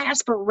big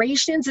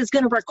aspirations is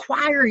going to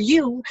require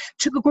you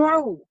to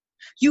grow.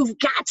 You've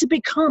got to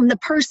become the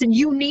person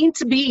you need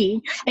to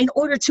be in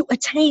order to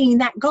attain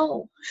that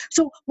goal.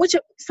 So let's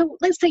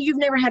say you've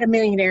never had a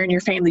millionaire in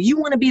your family. You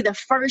want to be the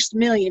first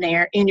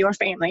millionaire in your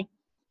family.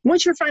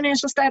 What's your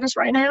financial status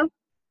right now?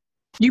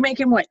 You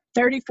making what,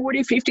 $30,000,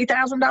 $40,000,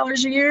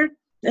 $50,000 a year?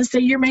 Let's say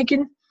you're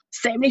making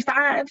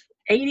 $75,000,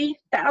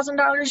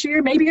 $80,000 a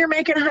year. Maybe you're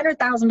making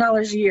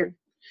 $100,000 a year.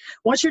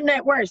 What's your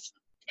net worth?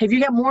 Have you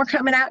got more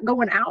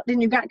going out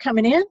than you got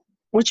coming in?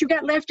 What you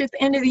got left at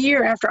the end of the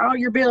year after all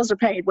your bills are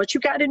paid? What you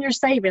got in your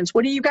savings?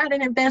 What do you got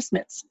in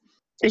investments?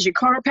 Is your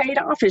car paid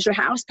off? Is your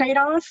house paid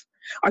off?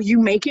 Are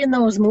you making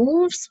those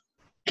moves?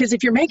 Because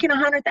if you're making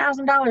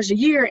 $100,000 a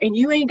year and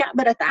you ain't got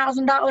but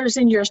 $1,000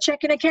 in your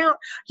checking account,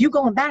 you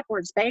going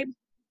backwards, babe.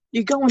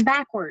 You're going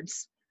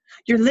backwards.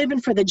 You're living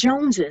for the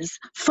Joneses.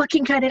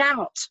 Fucking cut it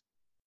out.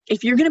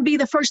 If you're going to be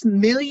the first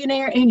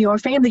millionaire in your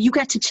family, you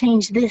got to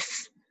change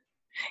this.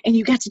 And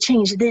you got to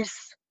change this.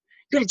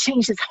 You got to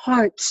change this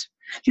heart.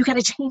 You got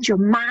to change your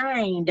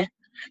mind.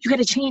 You got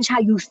to change how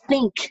you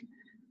think.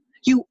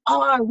 You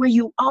are where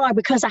you are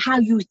because of how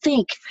you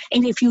think.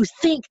 And if you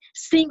think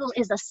single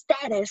is a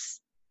status,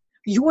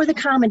 you're the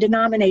common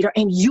denominator,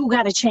 and you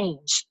got to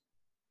change.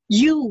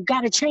 You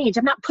got to change.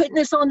 I'm not putting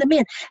this on the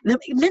men. The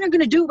men are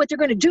going to do what they're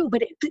going to do,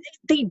 but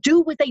they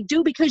do what they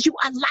do because you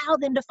allow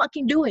them to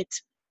fucking do it.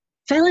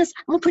 Fellas,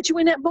 I'm going to put you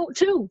in that boat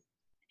too.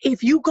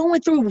 If you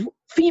going through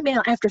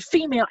female after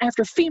female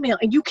after female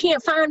and you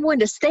can't find one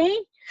to stay,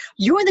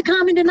 you're the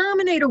common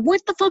denominator.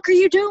 What the fuck are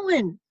you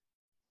doing?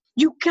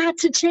 You got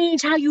to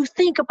change how you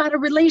think about a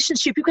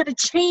relationship. You got to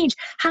change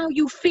how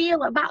you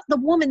feel about the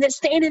woman that's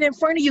standing in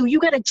front of you. You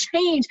got to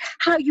change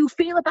how you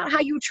feel about how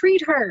you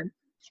treat her.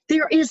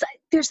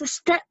 There's a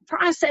step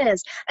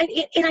process. And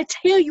I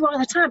tell you all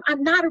the time,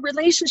 I'm not a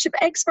relationship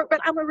expert,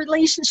 but I'm a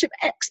relationship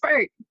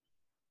expert.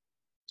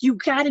 You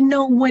got to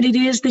know what it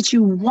is that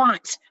you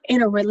want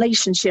in a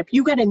relationship.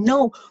 You got to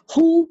know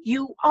who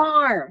you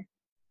are.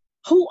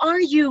 Who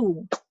are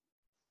you?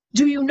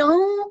 Do you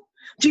know?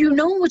 Do you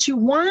know what you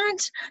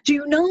want? Do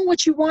you know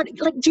what you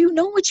want? Like, do you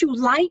know what you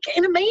like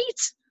in a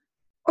mate?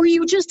 Or are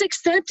you just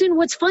accepting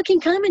what's fucking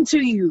coming to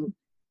you?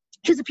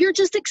 Because if you're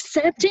just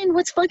accepting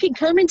what's fucking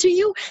coming to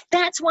you,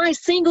 that's why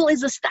single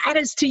is a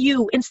status to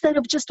you instead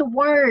of just a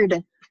word.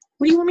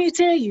 What do you want me to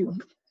tell you?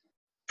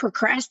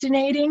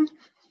 Procrastinating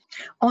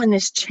on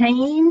this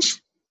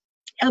change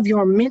of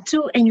your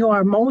mental and your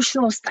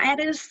emotional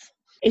status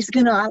is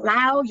going to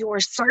allow your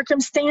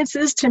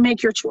circumstances to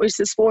make your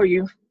choices for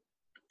you.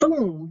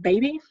 Boom,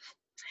 baby.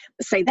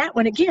 Say that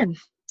one again.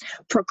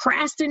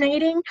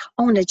 Procrastinating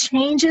on the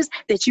changes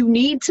that you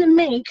need to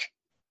make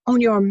on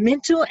your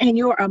mental and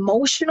your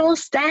emotional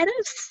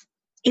status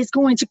is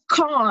going to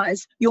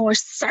cause your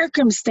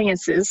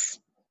circumstances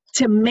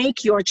to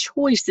make your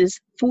choices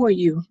for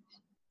you.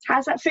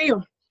 How's that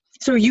feel?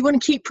 So are you going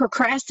to keep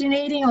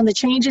procrastinating on the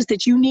changes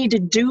that you need to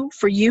do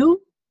for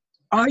you?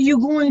 Are you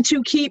going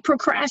to keep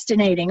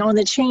procrastinating on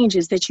the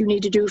changes that you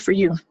need to do for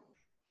you?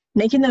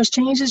 Making those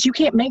changes, you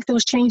can't make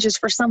those changes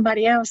for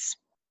somebody else.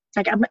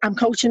 Like I'm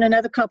coaching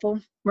another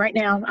couple right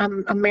now.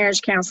 I'm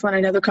marriage counseling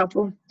another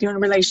couple, doing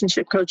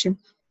relationship coaching.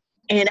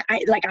 And I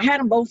had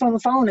them both on the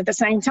phone at the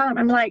same time.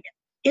 I'm like,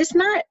 it's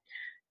not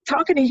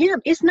talking to him.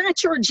 It's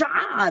not your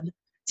job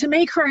to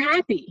make her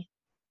happy.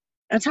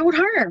 I told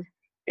her,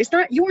 it's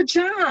not your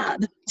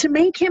job to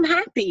make him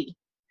happy.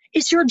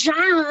 It's your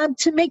job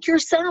to make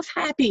yourself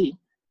happy.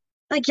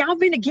 Like, y'all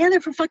been together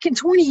for fucking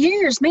 20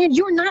 years, man.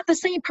 You're not the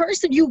same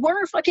person you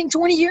were fucking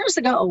 20 years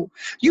ago.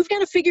 You've got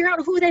to figure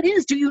out who that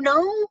is. Do you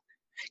know?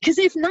 Because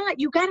if not,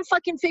 you got to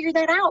fucking figure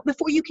that out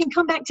before you can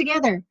come back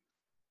together.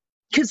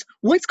 Because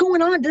what's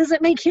going on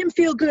doesn't make him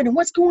feel good. And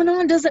what's going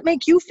on doesn't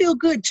make you feel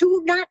good.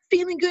 Two not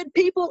feeling good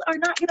people are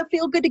not going to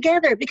feel good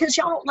together because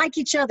y'all don't like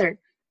each other.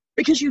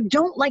 Because you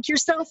don't like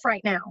yourself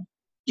right now.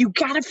 You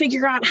got to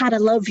figure out how to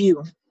love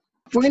you.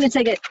 We're going to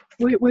take it.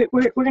 We're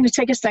going to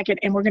take a second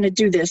and we're going to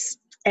do this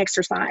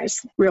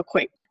exercise real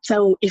quick.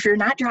 So if you're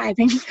not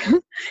driving,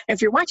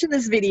 if you're watching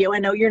this video, I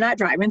know you're not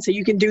driving, so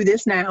you can do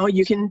this now.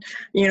 You can,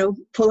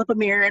 pull up a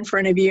mirror in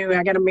front of you.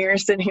 I got a mirror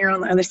sitting here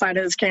on the other side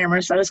of this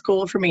camera, so it's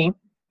cool for me.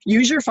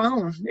 Use your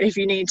phone if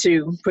you need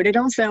to. Put it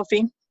on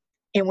selfie.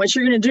 And what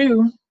you're going to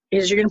do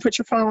is you're going to put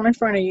your phone in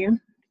front of you.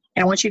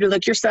 And I want you to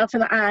look yourself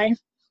in the eye.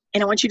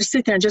 And I want you to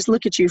sit there and just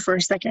look at you for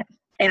a second.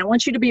 And I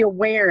want you to be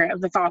aware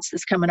of the thoughts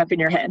that's coming up in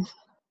your head.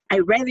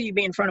 I'd rather you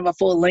be in front of a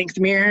full-length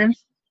mirror,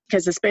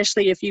 because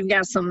especially if you've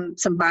got some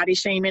body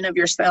shaming of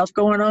yourself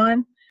going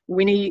on,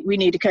 we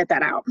need to cut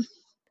that out.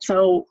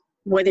 So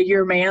whether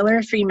you're male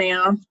or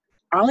female,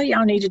 all of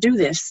y'all need to do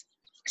this.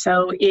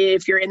 So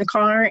if you're in the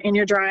car and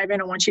you're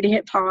driving, I want you to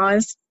hit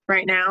pause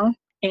right now.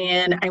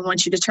 And I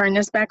want you to turn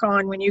this back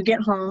on when you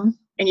get home.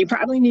 And you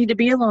probably need to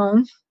be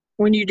alone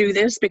when you do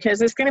this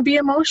because it's going to be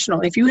emotional.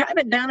 If you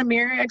haven't done a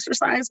mirror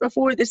exercise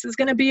before, this is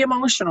going to be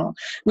emotional.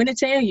 I'm going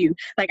to tell you,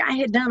 like, I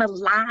had done a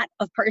lot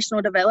of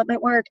personal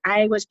development work.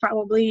 I was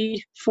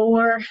probably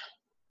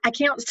I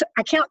count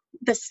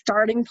the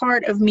starting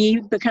part of me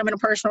becoming a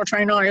personal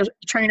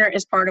trainer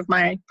as part of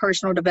my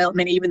personal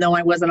development, even though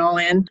I wasn't all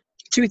in.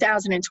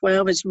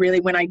 2012 is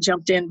really when I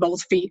jumped in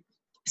both feet.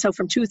 So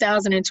from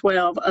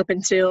 2012 up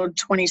until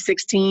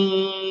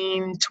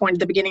 2016,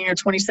 the beginning of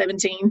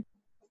 2017.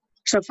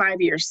 So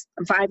 5 years.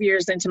 I'm 5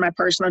 years into my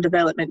personal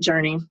development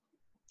journey.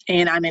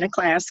 And I'm in a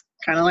class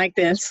kind of like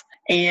this.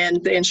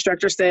 And the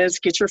instructor says,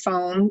 get your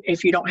phone,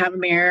 if you don't have a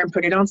mirror, and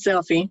put it on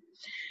selfie.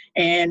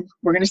 And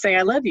we're going to say,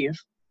 I love you.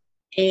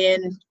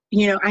 And,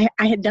 I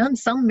had done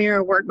some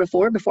mirror work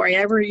before I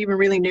ever even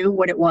really knew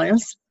what it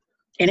was.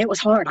 And it was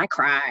hard. I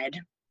cried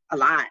a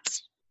lot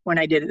when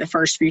I did it the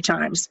first few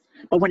times.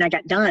 But when I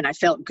got done, I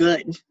felt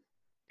good.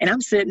 And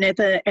I'm sitting at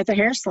the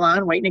hair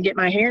salon waiting to get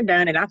my hair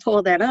done. And I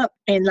pulled that up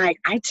and I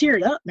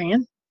teared up,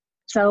 man.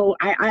 So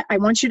I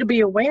want you to be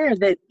aware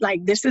that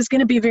this is going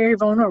to be very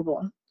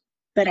vulnerable.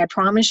 But I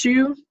promise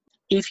you,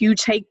 if you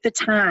take the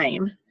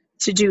time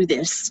to do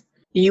this,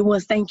 you will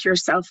thank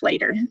yourself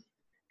later,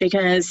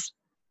 because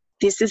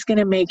this is going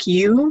to make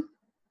you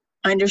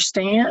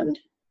understand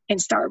and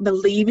start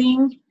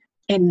believing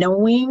and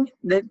knowing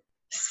that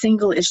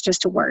single is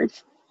just a word,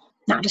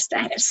 not a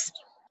status.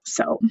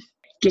 So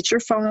get your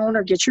phone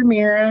or get your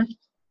mirror,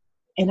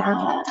 and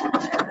I'm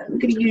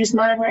going to use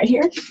mine right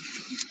here.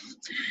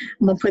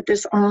 I'm going to put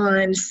this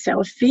on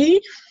selfie.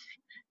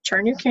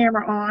 Turn your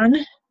camera on.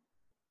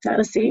 So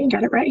let's see,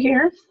 got it right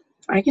here.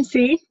 I can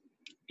see.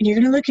 And you're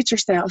going to look at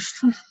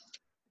yourself.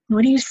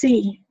 What do you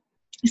see?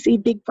 You see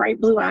big,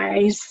 bright blue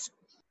eyes.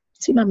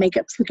 See my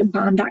makeup's looking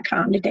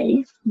bomb.com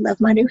today.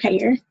 Love my new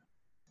hair.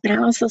 And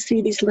I also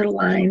see these little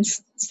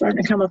lines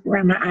starting to come up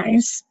around my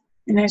eyes.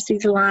 And I see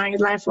the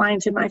laugh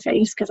lines in my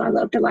face because I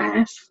love to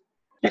laugh.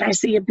 But I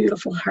see a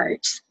beautiful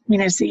heart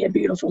and I see a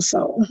beautiful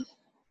soul.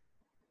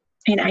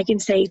 And I can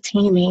say,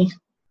 Tammy,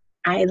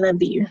 I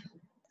love you.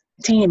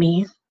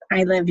 Tammy,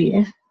 I love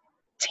you.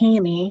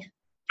 Tammy,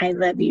 I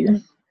love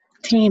you.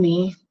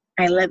 Tammy,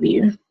 I love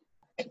you.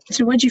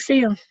 So what'd you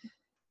feel?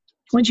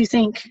 What'd you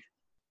think?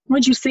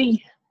 What'd you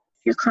see?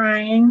 If you're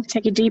crying,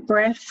 take a deep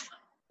breath.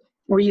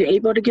 Were you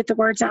able to get the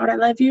words out, I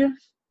love you?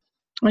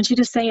 I want you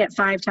to say it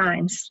 5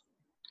 times.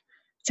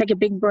 Take a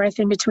big breath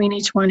in between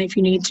each one if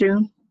you need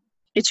to.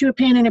 Get you a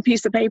pen and a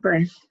piece of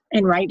paper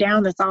and write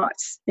down the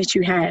thoughts that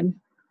you had.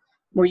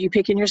 Were you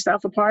picking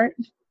yourself apart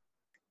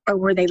or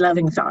were they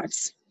loving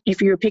thoughts?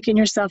 If you were picking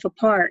yourself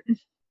apart,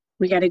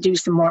 we got to do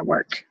some more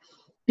work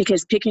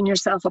because picking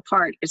yourself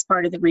apart is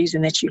part of the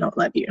reason that you don't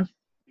love you.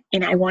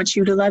 And I want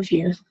you to love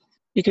you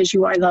because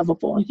you are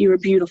lovable. You are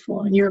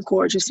beautiful and you're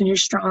gorgeous and you're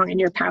strong and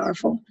you're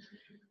powerful.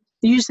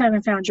 You just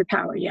haven't found your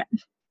power yet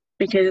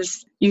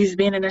because you've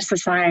been in a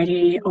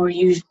society or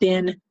you've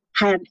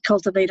had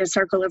cultivated a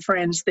circle of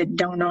friends that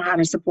don't know how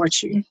to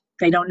support you.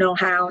 They don't know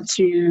how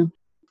to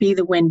be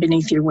the wind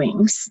beneath your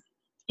wings.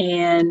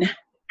 And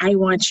I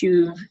want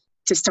you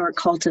to start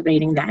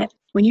cultivating that.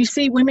 When you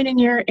see women in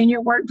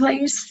your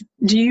workplace,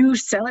 do you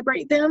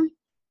celebrate them?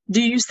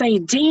 Do you say,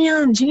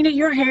 damn, Gina,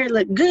 your hair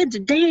looked good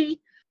today?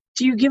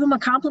 Do you give them a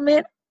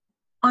compliment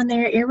on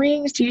their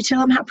earrings? Do you tell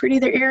them how pretty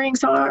their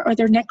earrings are or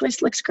their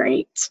necklace looks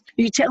great?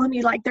 Do you tell them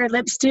you like their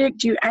lipstick?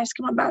 Do you ask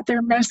them about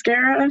their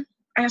mascara?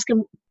 Ask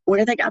them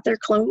where they got their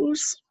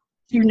clothes?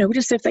 Do you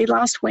notice if they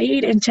lost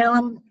weight and tell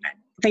them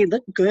they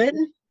look good?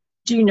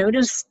 Do you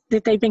notice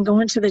that they've been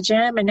going to the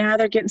gym and now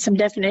they're getting some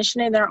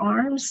definition in their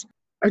arms?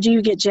 Or do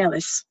you get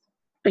jealous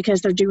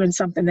because they're doing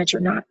something that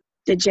you're not?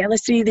 The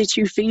jealousy that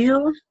you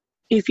feel,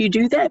 if you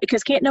do that,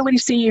 because can't nobody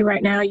see you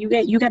right now, you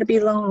got to be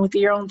alone with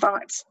your own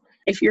thoughts.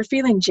 If you're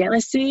feeling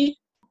jealousy,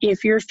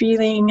 if you're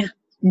feeling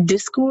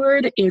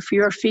discord, if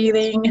you're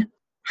feeling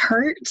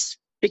hurt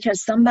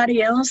because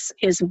somebody else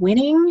is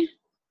winning,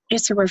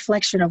 it's a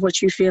reflection of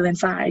what you feel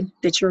inside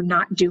that you're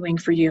not doing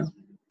for you.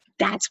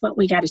 That's what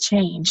we got to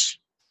change.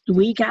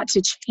 We got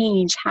to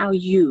change how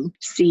you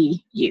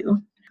see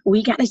you.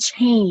 We got to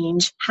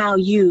change how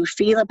you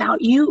feel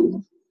about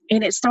you.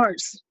 And it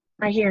starts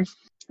right here,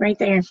 right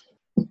there.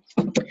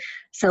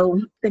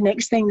 So the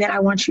next thing that I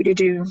want you to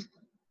do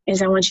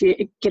is I want you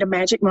to get a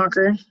magic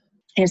marker.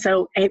 And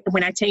so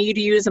when I tell you to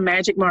use a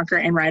magic marker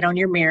and write on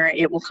your mirror,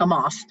 it will come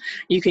off.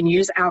 You can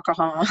use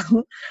alcohol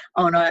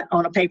on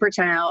a paper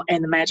towel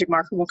and the magic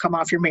marker will come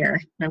off your mirror,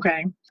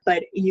 okay?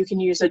 But you can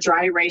use a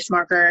dry erase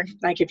marker.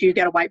 Like if you've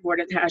got a whiteboard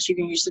at the house, you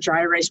can use the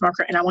dry erase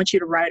marker. And I want you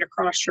to write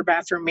across your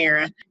bathroom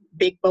mirror,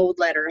 big bold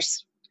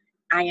letters,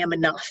 I am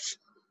enough.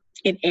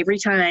 And every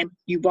time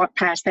you walk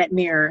past that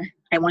mirror,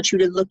 I want you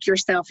to look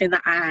yourself in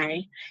the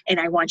eye and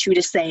I want you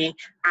to say,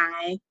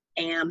 I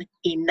am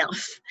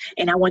enough.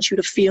 And I want you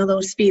to feel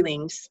those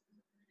feelings.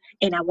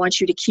 And I want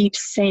you to keep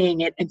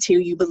saying it until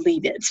you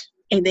believe it.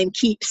 And then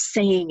keep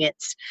saying it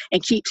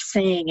and keep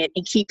saying it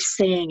and keep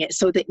saying it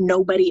so that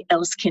nobody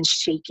else can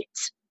shake it.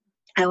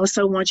 I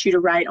also want you to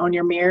write on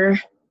your mirror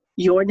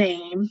your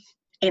name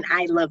and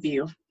I love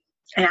you.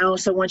 And I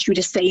also want you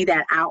to say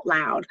that out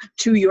loud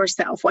to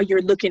yourself while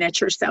you're looking at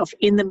yourself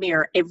in the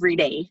mirror every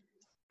day,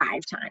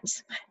 5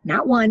 times.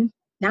 Not 1,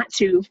 not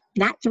 2,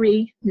 not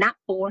 3, not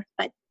 4,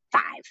 but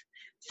 5.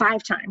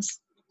 5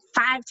 times.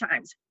 5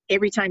 times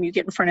every time you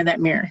get in front of that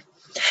mirror.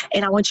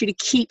 And I want you to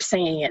keep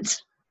saying it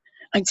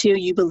until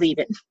you believe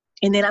it.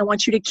 And then I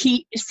want you to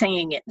keep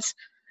saying it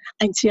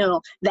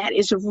until that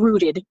is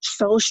rooted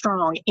so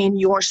strong in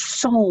your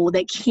soul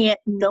that can't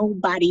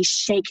nobody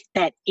shake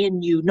that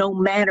in you, no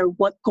matter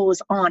what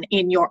goes on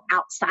in your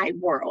outside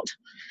world.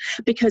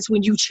 Because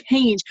when you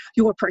change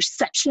your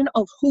perception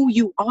of who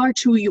you are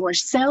to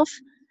yourself,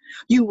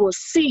 you will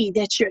see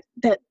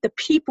that the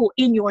people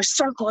in your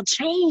circle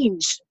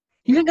change.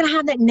 You're not going to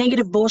have that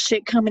negative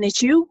bullshit coming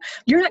at you.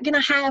 You're not going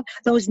to have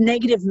those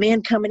negative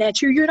men coming at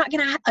you. You're not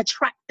going to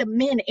attract the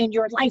men in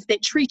your life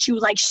that treat you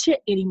like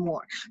shit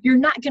anymore. You're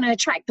not going to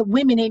attract the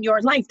women in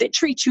your life that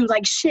treat you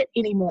like shit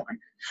anymore.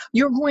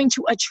 You're going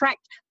to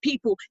attract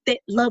people that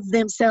love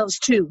themselves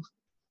too.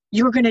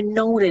 You're going to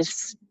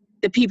notice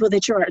the people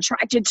that you're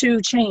attracted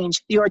to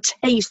change. Your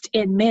taste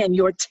in men,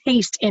 your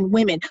taste in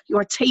women,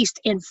 your taste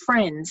in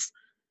friends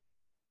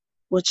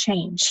will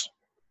change.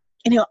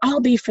 And it'll all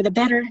be for the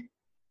better.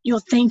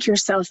 You'll thank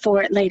yourself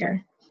for it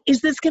later.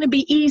 Is this going to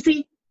be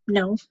easy?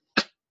 No.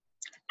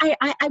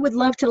 I would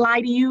love to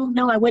lie to you.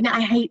 No, I wouldn't.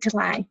 I hate to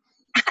lie.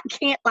 I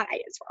can't lie.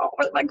 It's all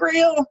in my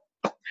grill.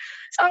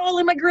 It's all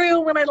in my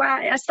grill when I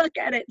lie. I suck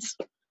at it.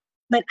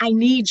 But I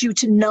need you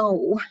to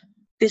know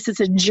this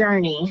is a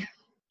journey.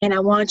 And I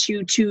want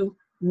you to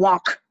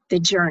walk the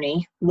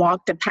journey,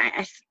 walk the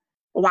path.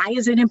 Why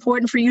is it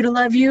important for you to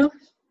love you?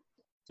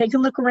 Take a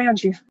look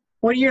around you.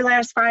 What do your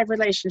last 5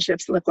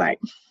 relationships look like?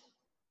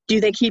 Do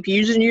they keep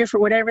using you for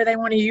whatever they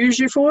want to use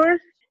you for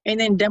and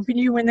then dumping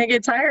you when they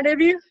get tired of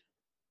you?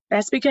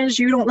 That's because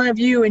you don't love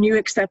you and you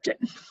accept it.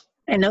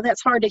 I know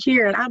that's hard to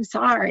hear, and I'm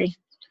sorry.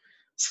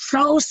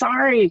 So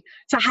sorry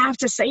to have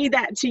to say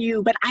that to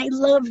you, but I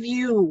love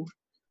you.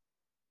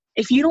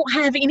 If you don't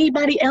have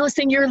anybody else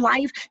in your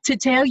life to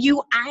tell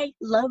you I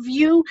love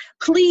you,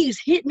 please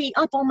hit me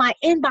up on my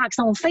inbox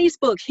on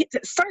Facebook.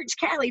 Search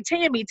Callie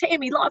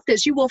Tammy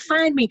Loftus. You will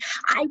find me.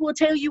 I will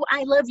tell you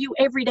I love you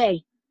every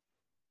day.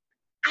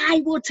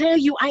 I will tell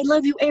you I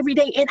love you every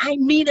day, and I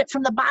mean it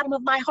from the bottom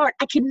of my heart.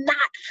 I cannot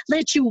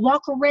let you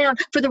walk around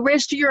for the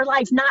rest of your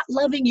life not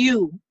loving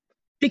you,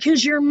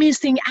 because you're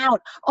missing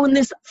out on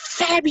this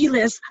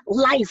fabulous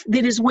life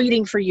that is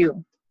waiting for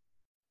you.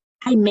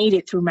 I made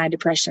it through my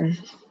depression.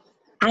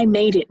 I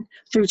made it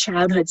through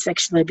childhood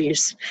sexual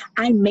abuse.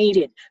 I made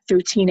it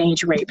through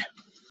teenage rape.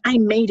 I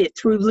made it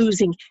through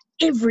losing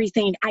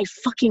everything I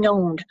fucking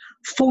owned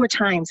 4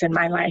 times in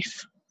my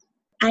life.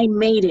 I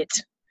made it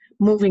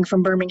moving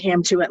from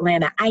Birmingham to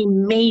Atlanta. I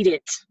made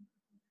it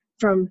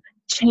from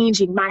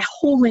changing my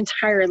whole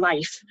entire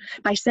life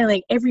by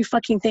selling every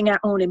fucking thing I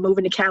own and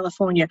moving to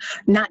California,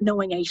 not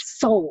knowing a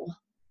soul,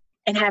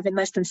 and having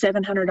less than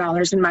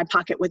 $700 in my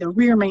pocket with a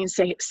rear main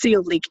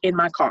seal leak in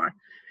my car.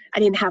 I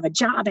didn't have a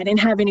job. I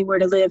didn't have anywhere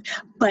to live,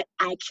 but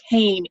I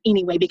came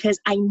anyway because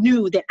I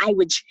knew that I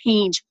would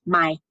change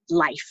my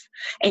life.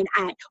 And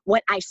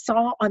what I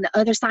saw on the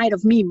other side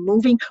of me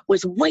moving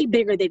was way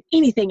bigger than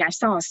anything I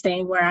saw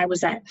staying where I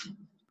was at.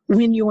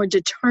 When your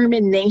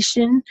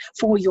determination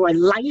for your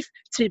life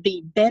to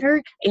be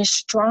better is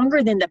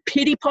stronger than the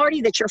pity party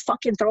that you're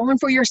fucking throwing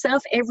for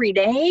yourself every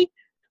day,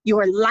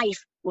 your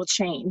life will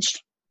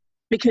change,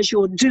 because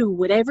you'll do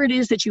whatever it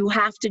is that you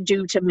have to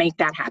do to make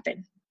that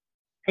happen.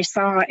 I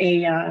saw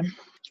a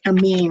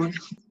meme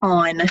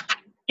on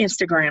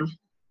Instagram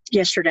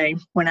yesterday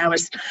when I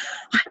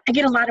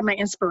get a lot of my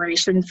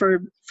inspiration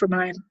for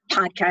my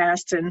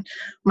podcast and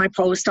my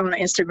post on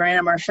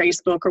Instagram or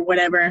Facebook or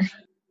whatever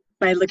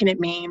by looking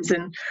at memes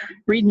and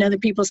reading other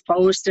people's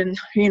posts and,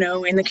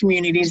 in the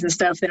communities and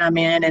stuff that I'm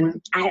in.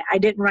 And I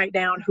didn't write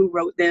down who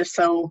wrote this,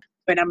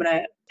 but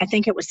I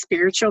think it was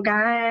spiritual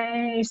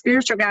guy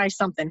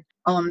something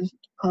on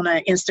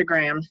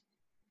Instagram.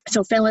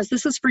 So fellas,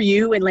 this is for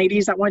you, and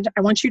ladies, I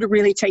want you to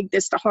really take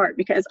this to heart,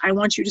 because I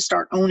want you to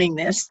start owning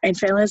this. And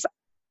fellas,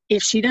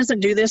 if she doesn't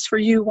do this for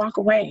you, walk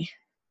away.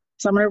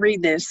 So I'm going to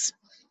read this.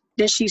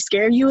 Does she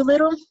scare you a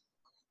little?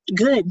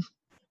 Good.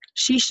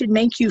 She should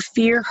make you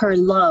fear her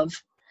love,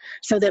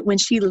 so that when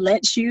she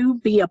lets you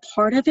be a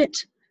part of it,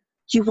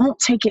 you won't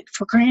take it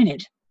for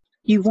granted.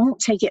 You won't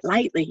take it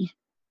lightly.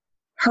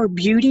 Her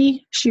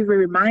beauty, she will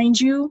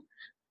remind you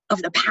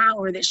of the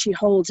power that she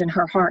holds in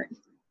her heart,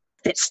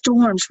 that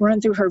storms run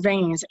through her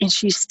veins, and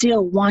she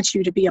still wants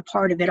you to be a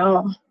part of it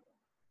all.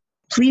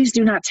 Please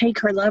do not take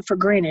her love for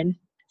granted,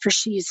 for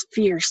she is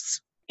fierce,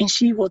 and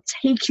she will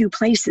take you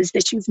places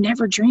that you've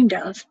never dreamed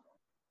of.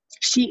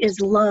 She is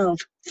love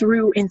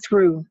through and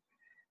through,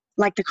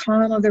 like the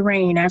calm of the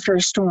rain after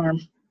a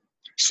storm.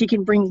 She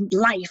can bring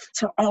life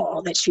to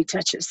all that she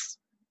touches.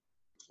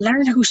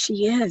 Learn who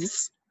she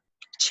is.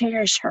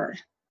 Cherish her.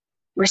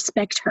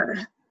 Respect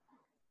her.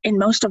 And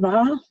most of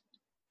all,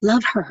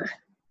 love her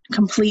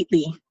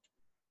completely,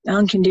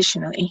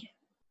 unconditionally,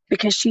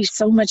 because she's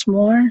so much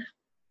more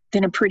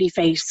than a pretty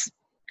face.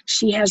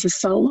 She has a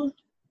soul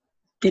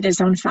that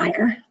is on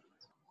fire.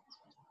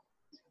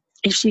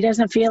 If she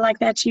doesn't feel like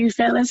that to you,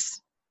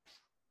 fellas,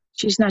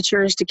 she's not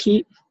yours to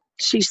keep.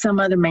 She's some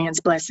other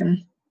man's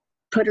blessing.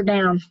 Put her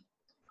down.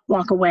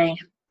 Walk away.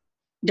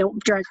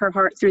 Don't drag her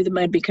heart through the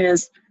mud,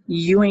 because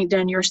you ain't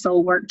done your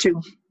soul work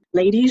too.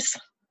 Ladies,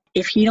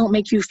 if he don't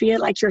make you feel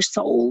like your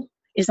soul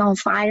is on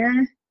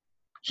fire,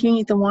 he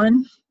ain't the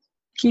one.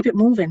 Keep it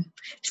moving.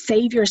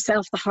 Save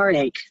yourself the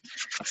heartache.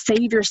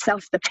 Save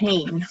yourself the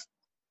pain.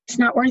 It's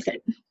not worth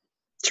it.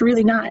 It's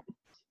really not.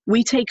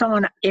 We take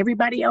on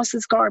everybody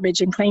else's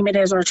garbage and claim it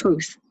as our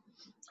truth.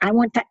 I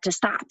want that to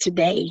stop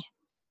today.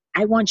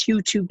 I want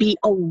you to be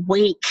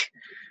awake.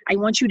 I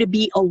want you to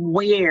be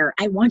aware.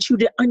 I want you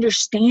to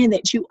understand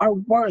that you are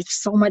worth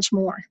so much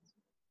more.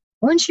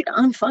 I want you to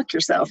unfuck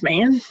yourself,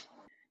 man.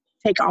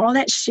 Take all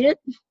that shit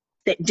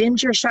that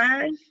dimmed your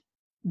shine.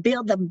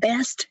 Build the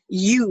best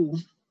you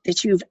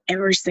that you've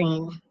ever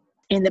seen.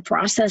 In the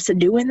process of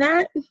doing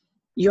that,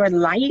 your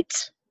light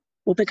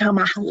will become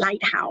a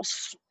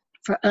lighthouse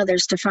for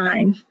others to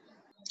find,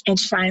 and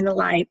shine the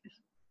light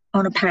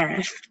on a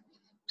path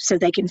so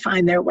they can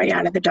find their way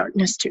out of the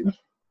darkness too.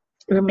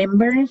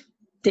 Remember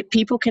that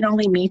people can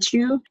only meet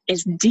you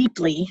as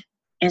deeply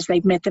as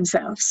they've met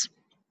themselves.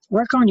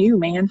 Work on you,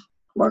 man.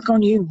 Work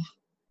on you.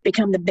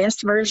 Become the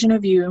best version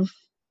of you.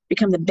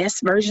 Become the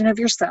best version of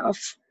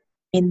yourself.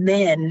 And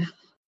then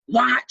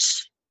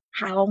watch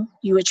how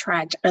you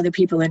attract other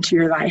people into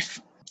your life.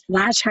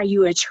 Watch how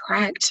you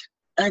attract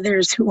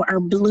others who are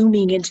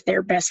blooming into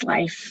their best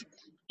life,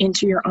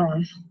 into your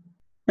own.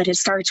 But it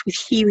starts with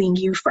healing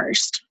you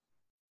first.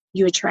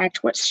 You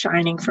attract what's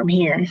shining from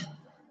here.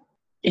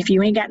 If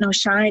you ain't got no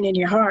shine in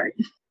your heart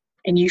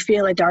and you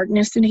feel a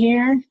darkness in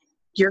here,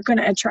 you're going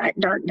to attract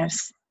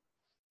darkness.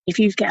 If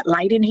you've got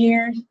light in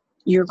here,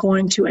 you're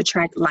going to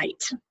attract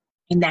light.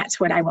 And that's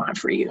what I want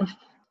for you,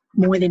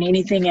 more than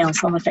anything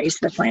else on the face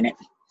of the planet.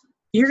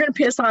 You're going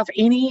to piss off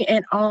any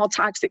and all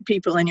toxic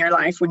people in your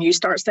life when you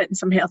start setting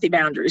some healthy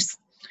boundaries.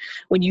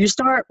 When you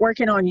start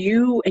working on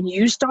you and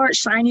you start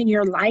shining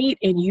your light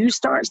and you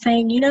start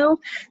saying, you know,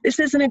 this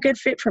isn't a good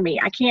fit for me,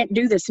 I can't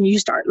do this, and you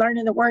start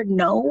learning the word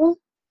no,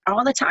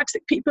 all the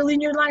toxic people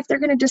in your life, they're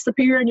going to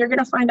disappear, and you're going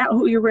to find out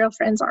who your real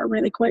friends are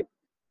really quick.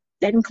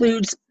 That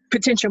includes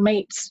potential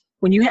mates.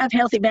 When you have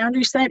healthy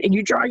boundaries set and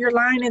you draw your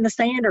line in the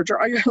sand or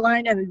draw your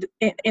line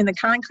in the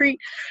concrete,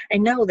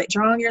 and know that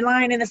drawing your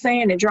line in the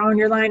sand and drawing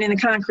your line in the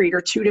concrete are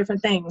two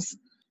different things.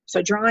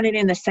 So drawing it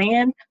in the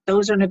sand,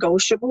 those are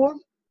negotiable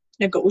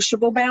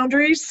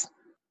boundaries.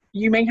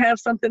 You may have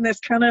something that's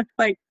kind of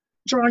like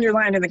drawing your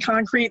line in the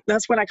concrete.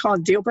 That's what I call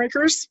deal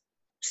breakers.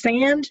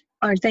 Sand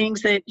are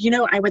things that, you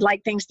know, I would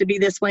like things to be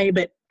this way,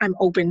 but I'm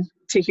open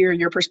to hear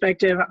your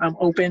perspective. I'm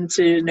open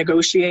to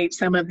negotiate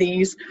some of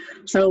these.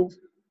 So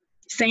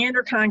sand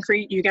or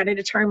concrete, you got to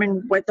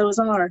determine what those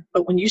are.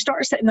 But when you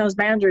start setting those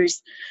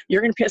boundaries,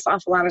 you're going to piss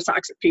off a lot of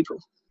toxic people.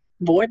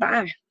 Boy,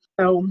 bye.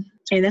 So,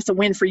 and that's a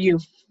win for you.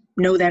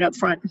 Know that up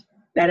front.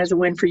 That is a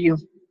win for you.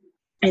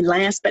 And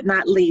last but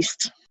not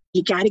least,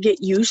 you got to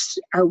get used,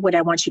 or what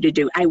I want you to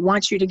do, I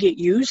want you to get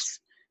used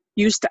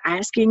to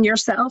asking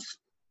yourself,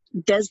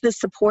 does this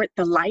support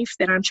the life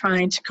that I'm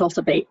trying to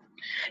cultivate?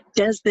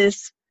 Does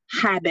this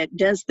habit,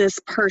 does this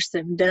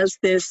person, does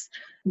this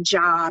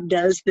job,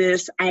 does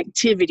this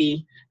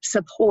activity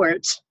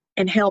support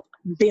and help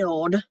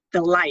build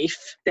the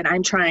life that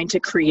I'm trying to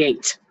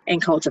create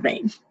and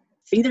cultivate?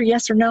 It's either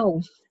yes or no.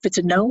 If it's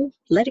a no,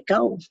 let it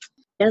go.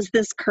 Does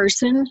this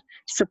person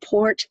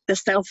support the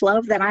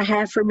self-love that I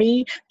have for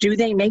me? Do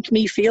they make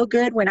me feel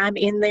good when I'm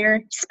in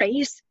their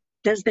space?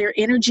 Does their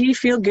energy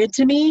feel good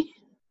to me?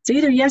 It's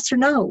either yes or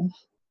no.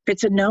 If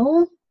it's a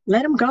no,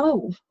 let them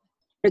go. If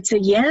it's a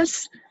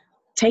yes,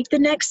 take the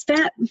next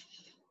step.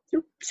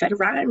 Oop, said a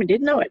rhyme and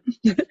didn't know it.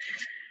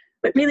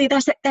 But really,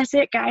 that's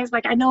it, guys.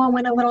 Like, I know I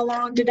went a little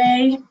long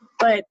today,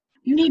 but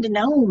you need to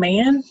know,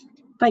 man.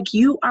 Like,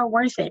 you are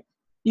worth it.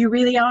 You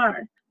really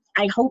are.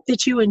 I hope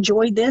that you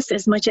enjoyed this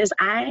as much as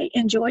I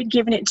enjoyed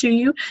giving it to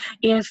you.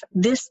 If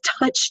this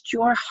touched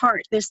your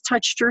heart, this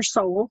touched your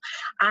soul,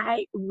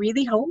 I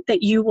really hope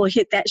that you will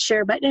hit that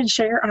share button and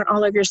share on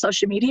all of your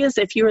social medias.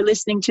 If you are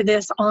listening to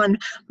this on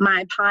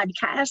my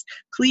podcast,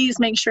 please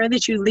make sure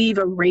that you leave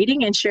a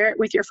rating and share it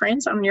with your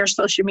friends on your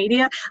social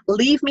media.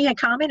 Leave me a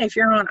comment if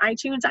you're on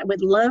iTunes. I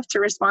would love to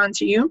respond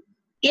to you.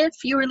 If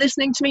you are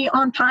listening to me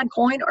on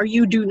Podcoin or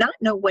you do not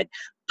know what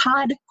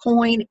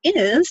Podcoin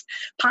is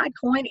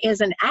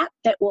an app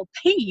that will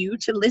pay you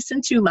to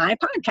listen to my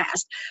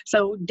podcast.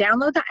 So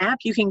download the app.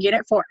 You can get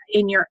it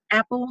in your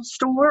Apple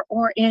store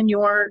or in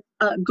your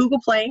Google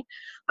Play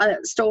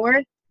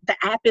store. The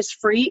app is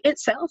free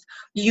itself.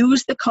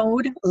 Use the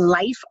code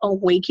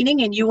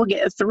LIFEAWAKENING and you will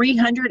get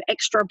 300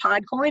 extra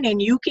Podcoin,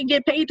 and you can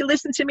get paid to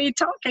listen to me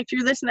talk. If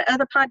you listen to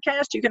other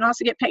podcasts, you can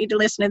also get paid to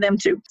listen to them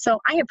too. So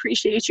I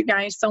appreciate you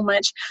guys so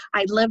much.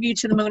 I love you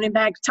to the moon and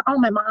back. To all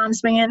my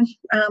moms, man,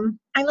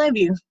 I love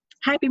you.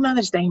 Happy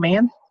Mother's Day,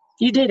 man.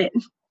 You did it.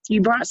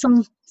 You brought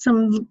some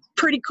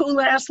pretty cool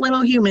ass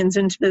little humans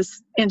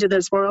into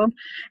this world,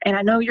 and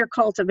I know you're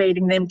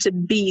cultivating them to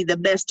be the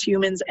best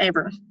humans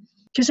ever.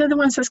 Because they're the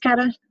ones that's got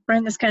to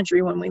run this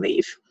country when we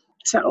leave.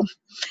 So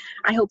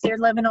I hope they're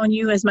loving on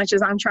you as much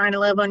as I'm trying to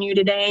love on you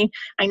today.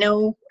 I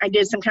know I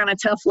did some kind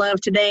of tough love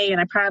today, and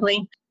I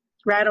probably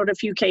rattled a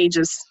few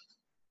cages.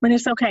 But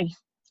it's okay.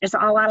 It's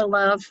all out of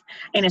love,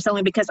 and it's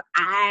only because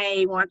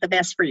I want the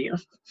best for you.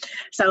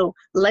 So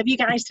love you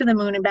guys to the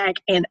moon and back,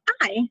 and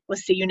I will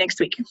see you next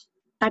week.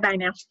 Bye-bye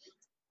now.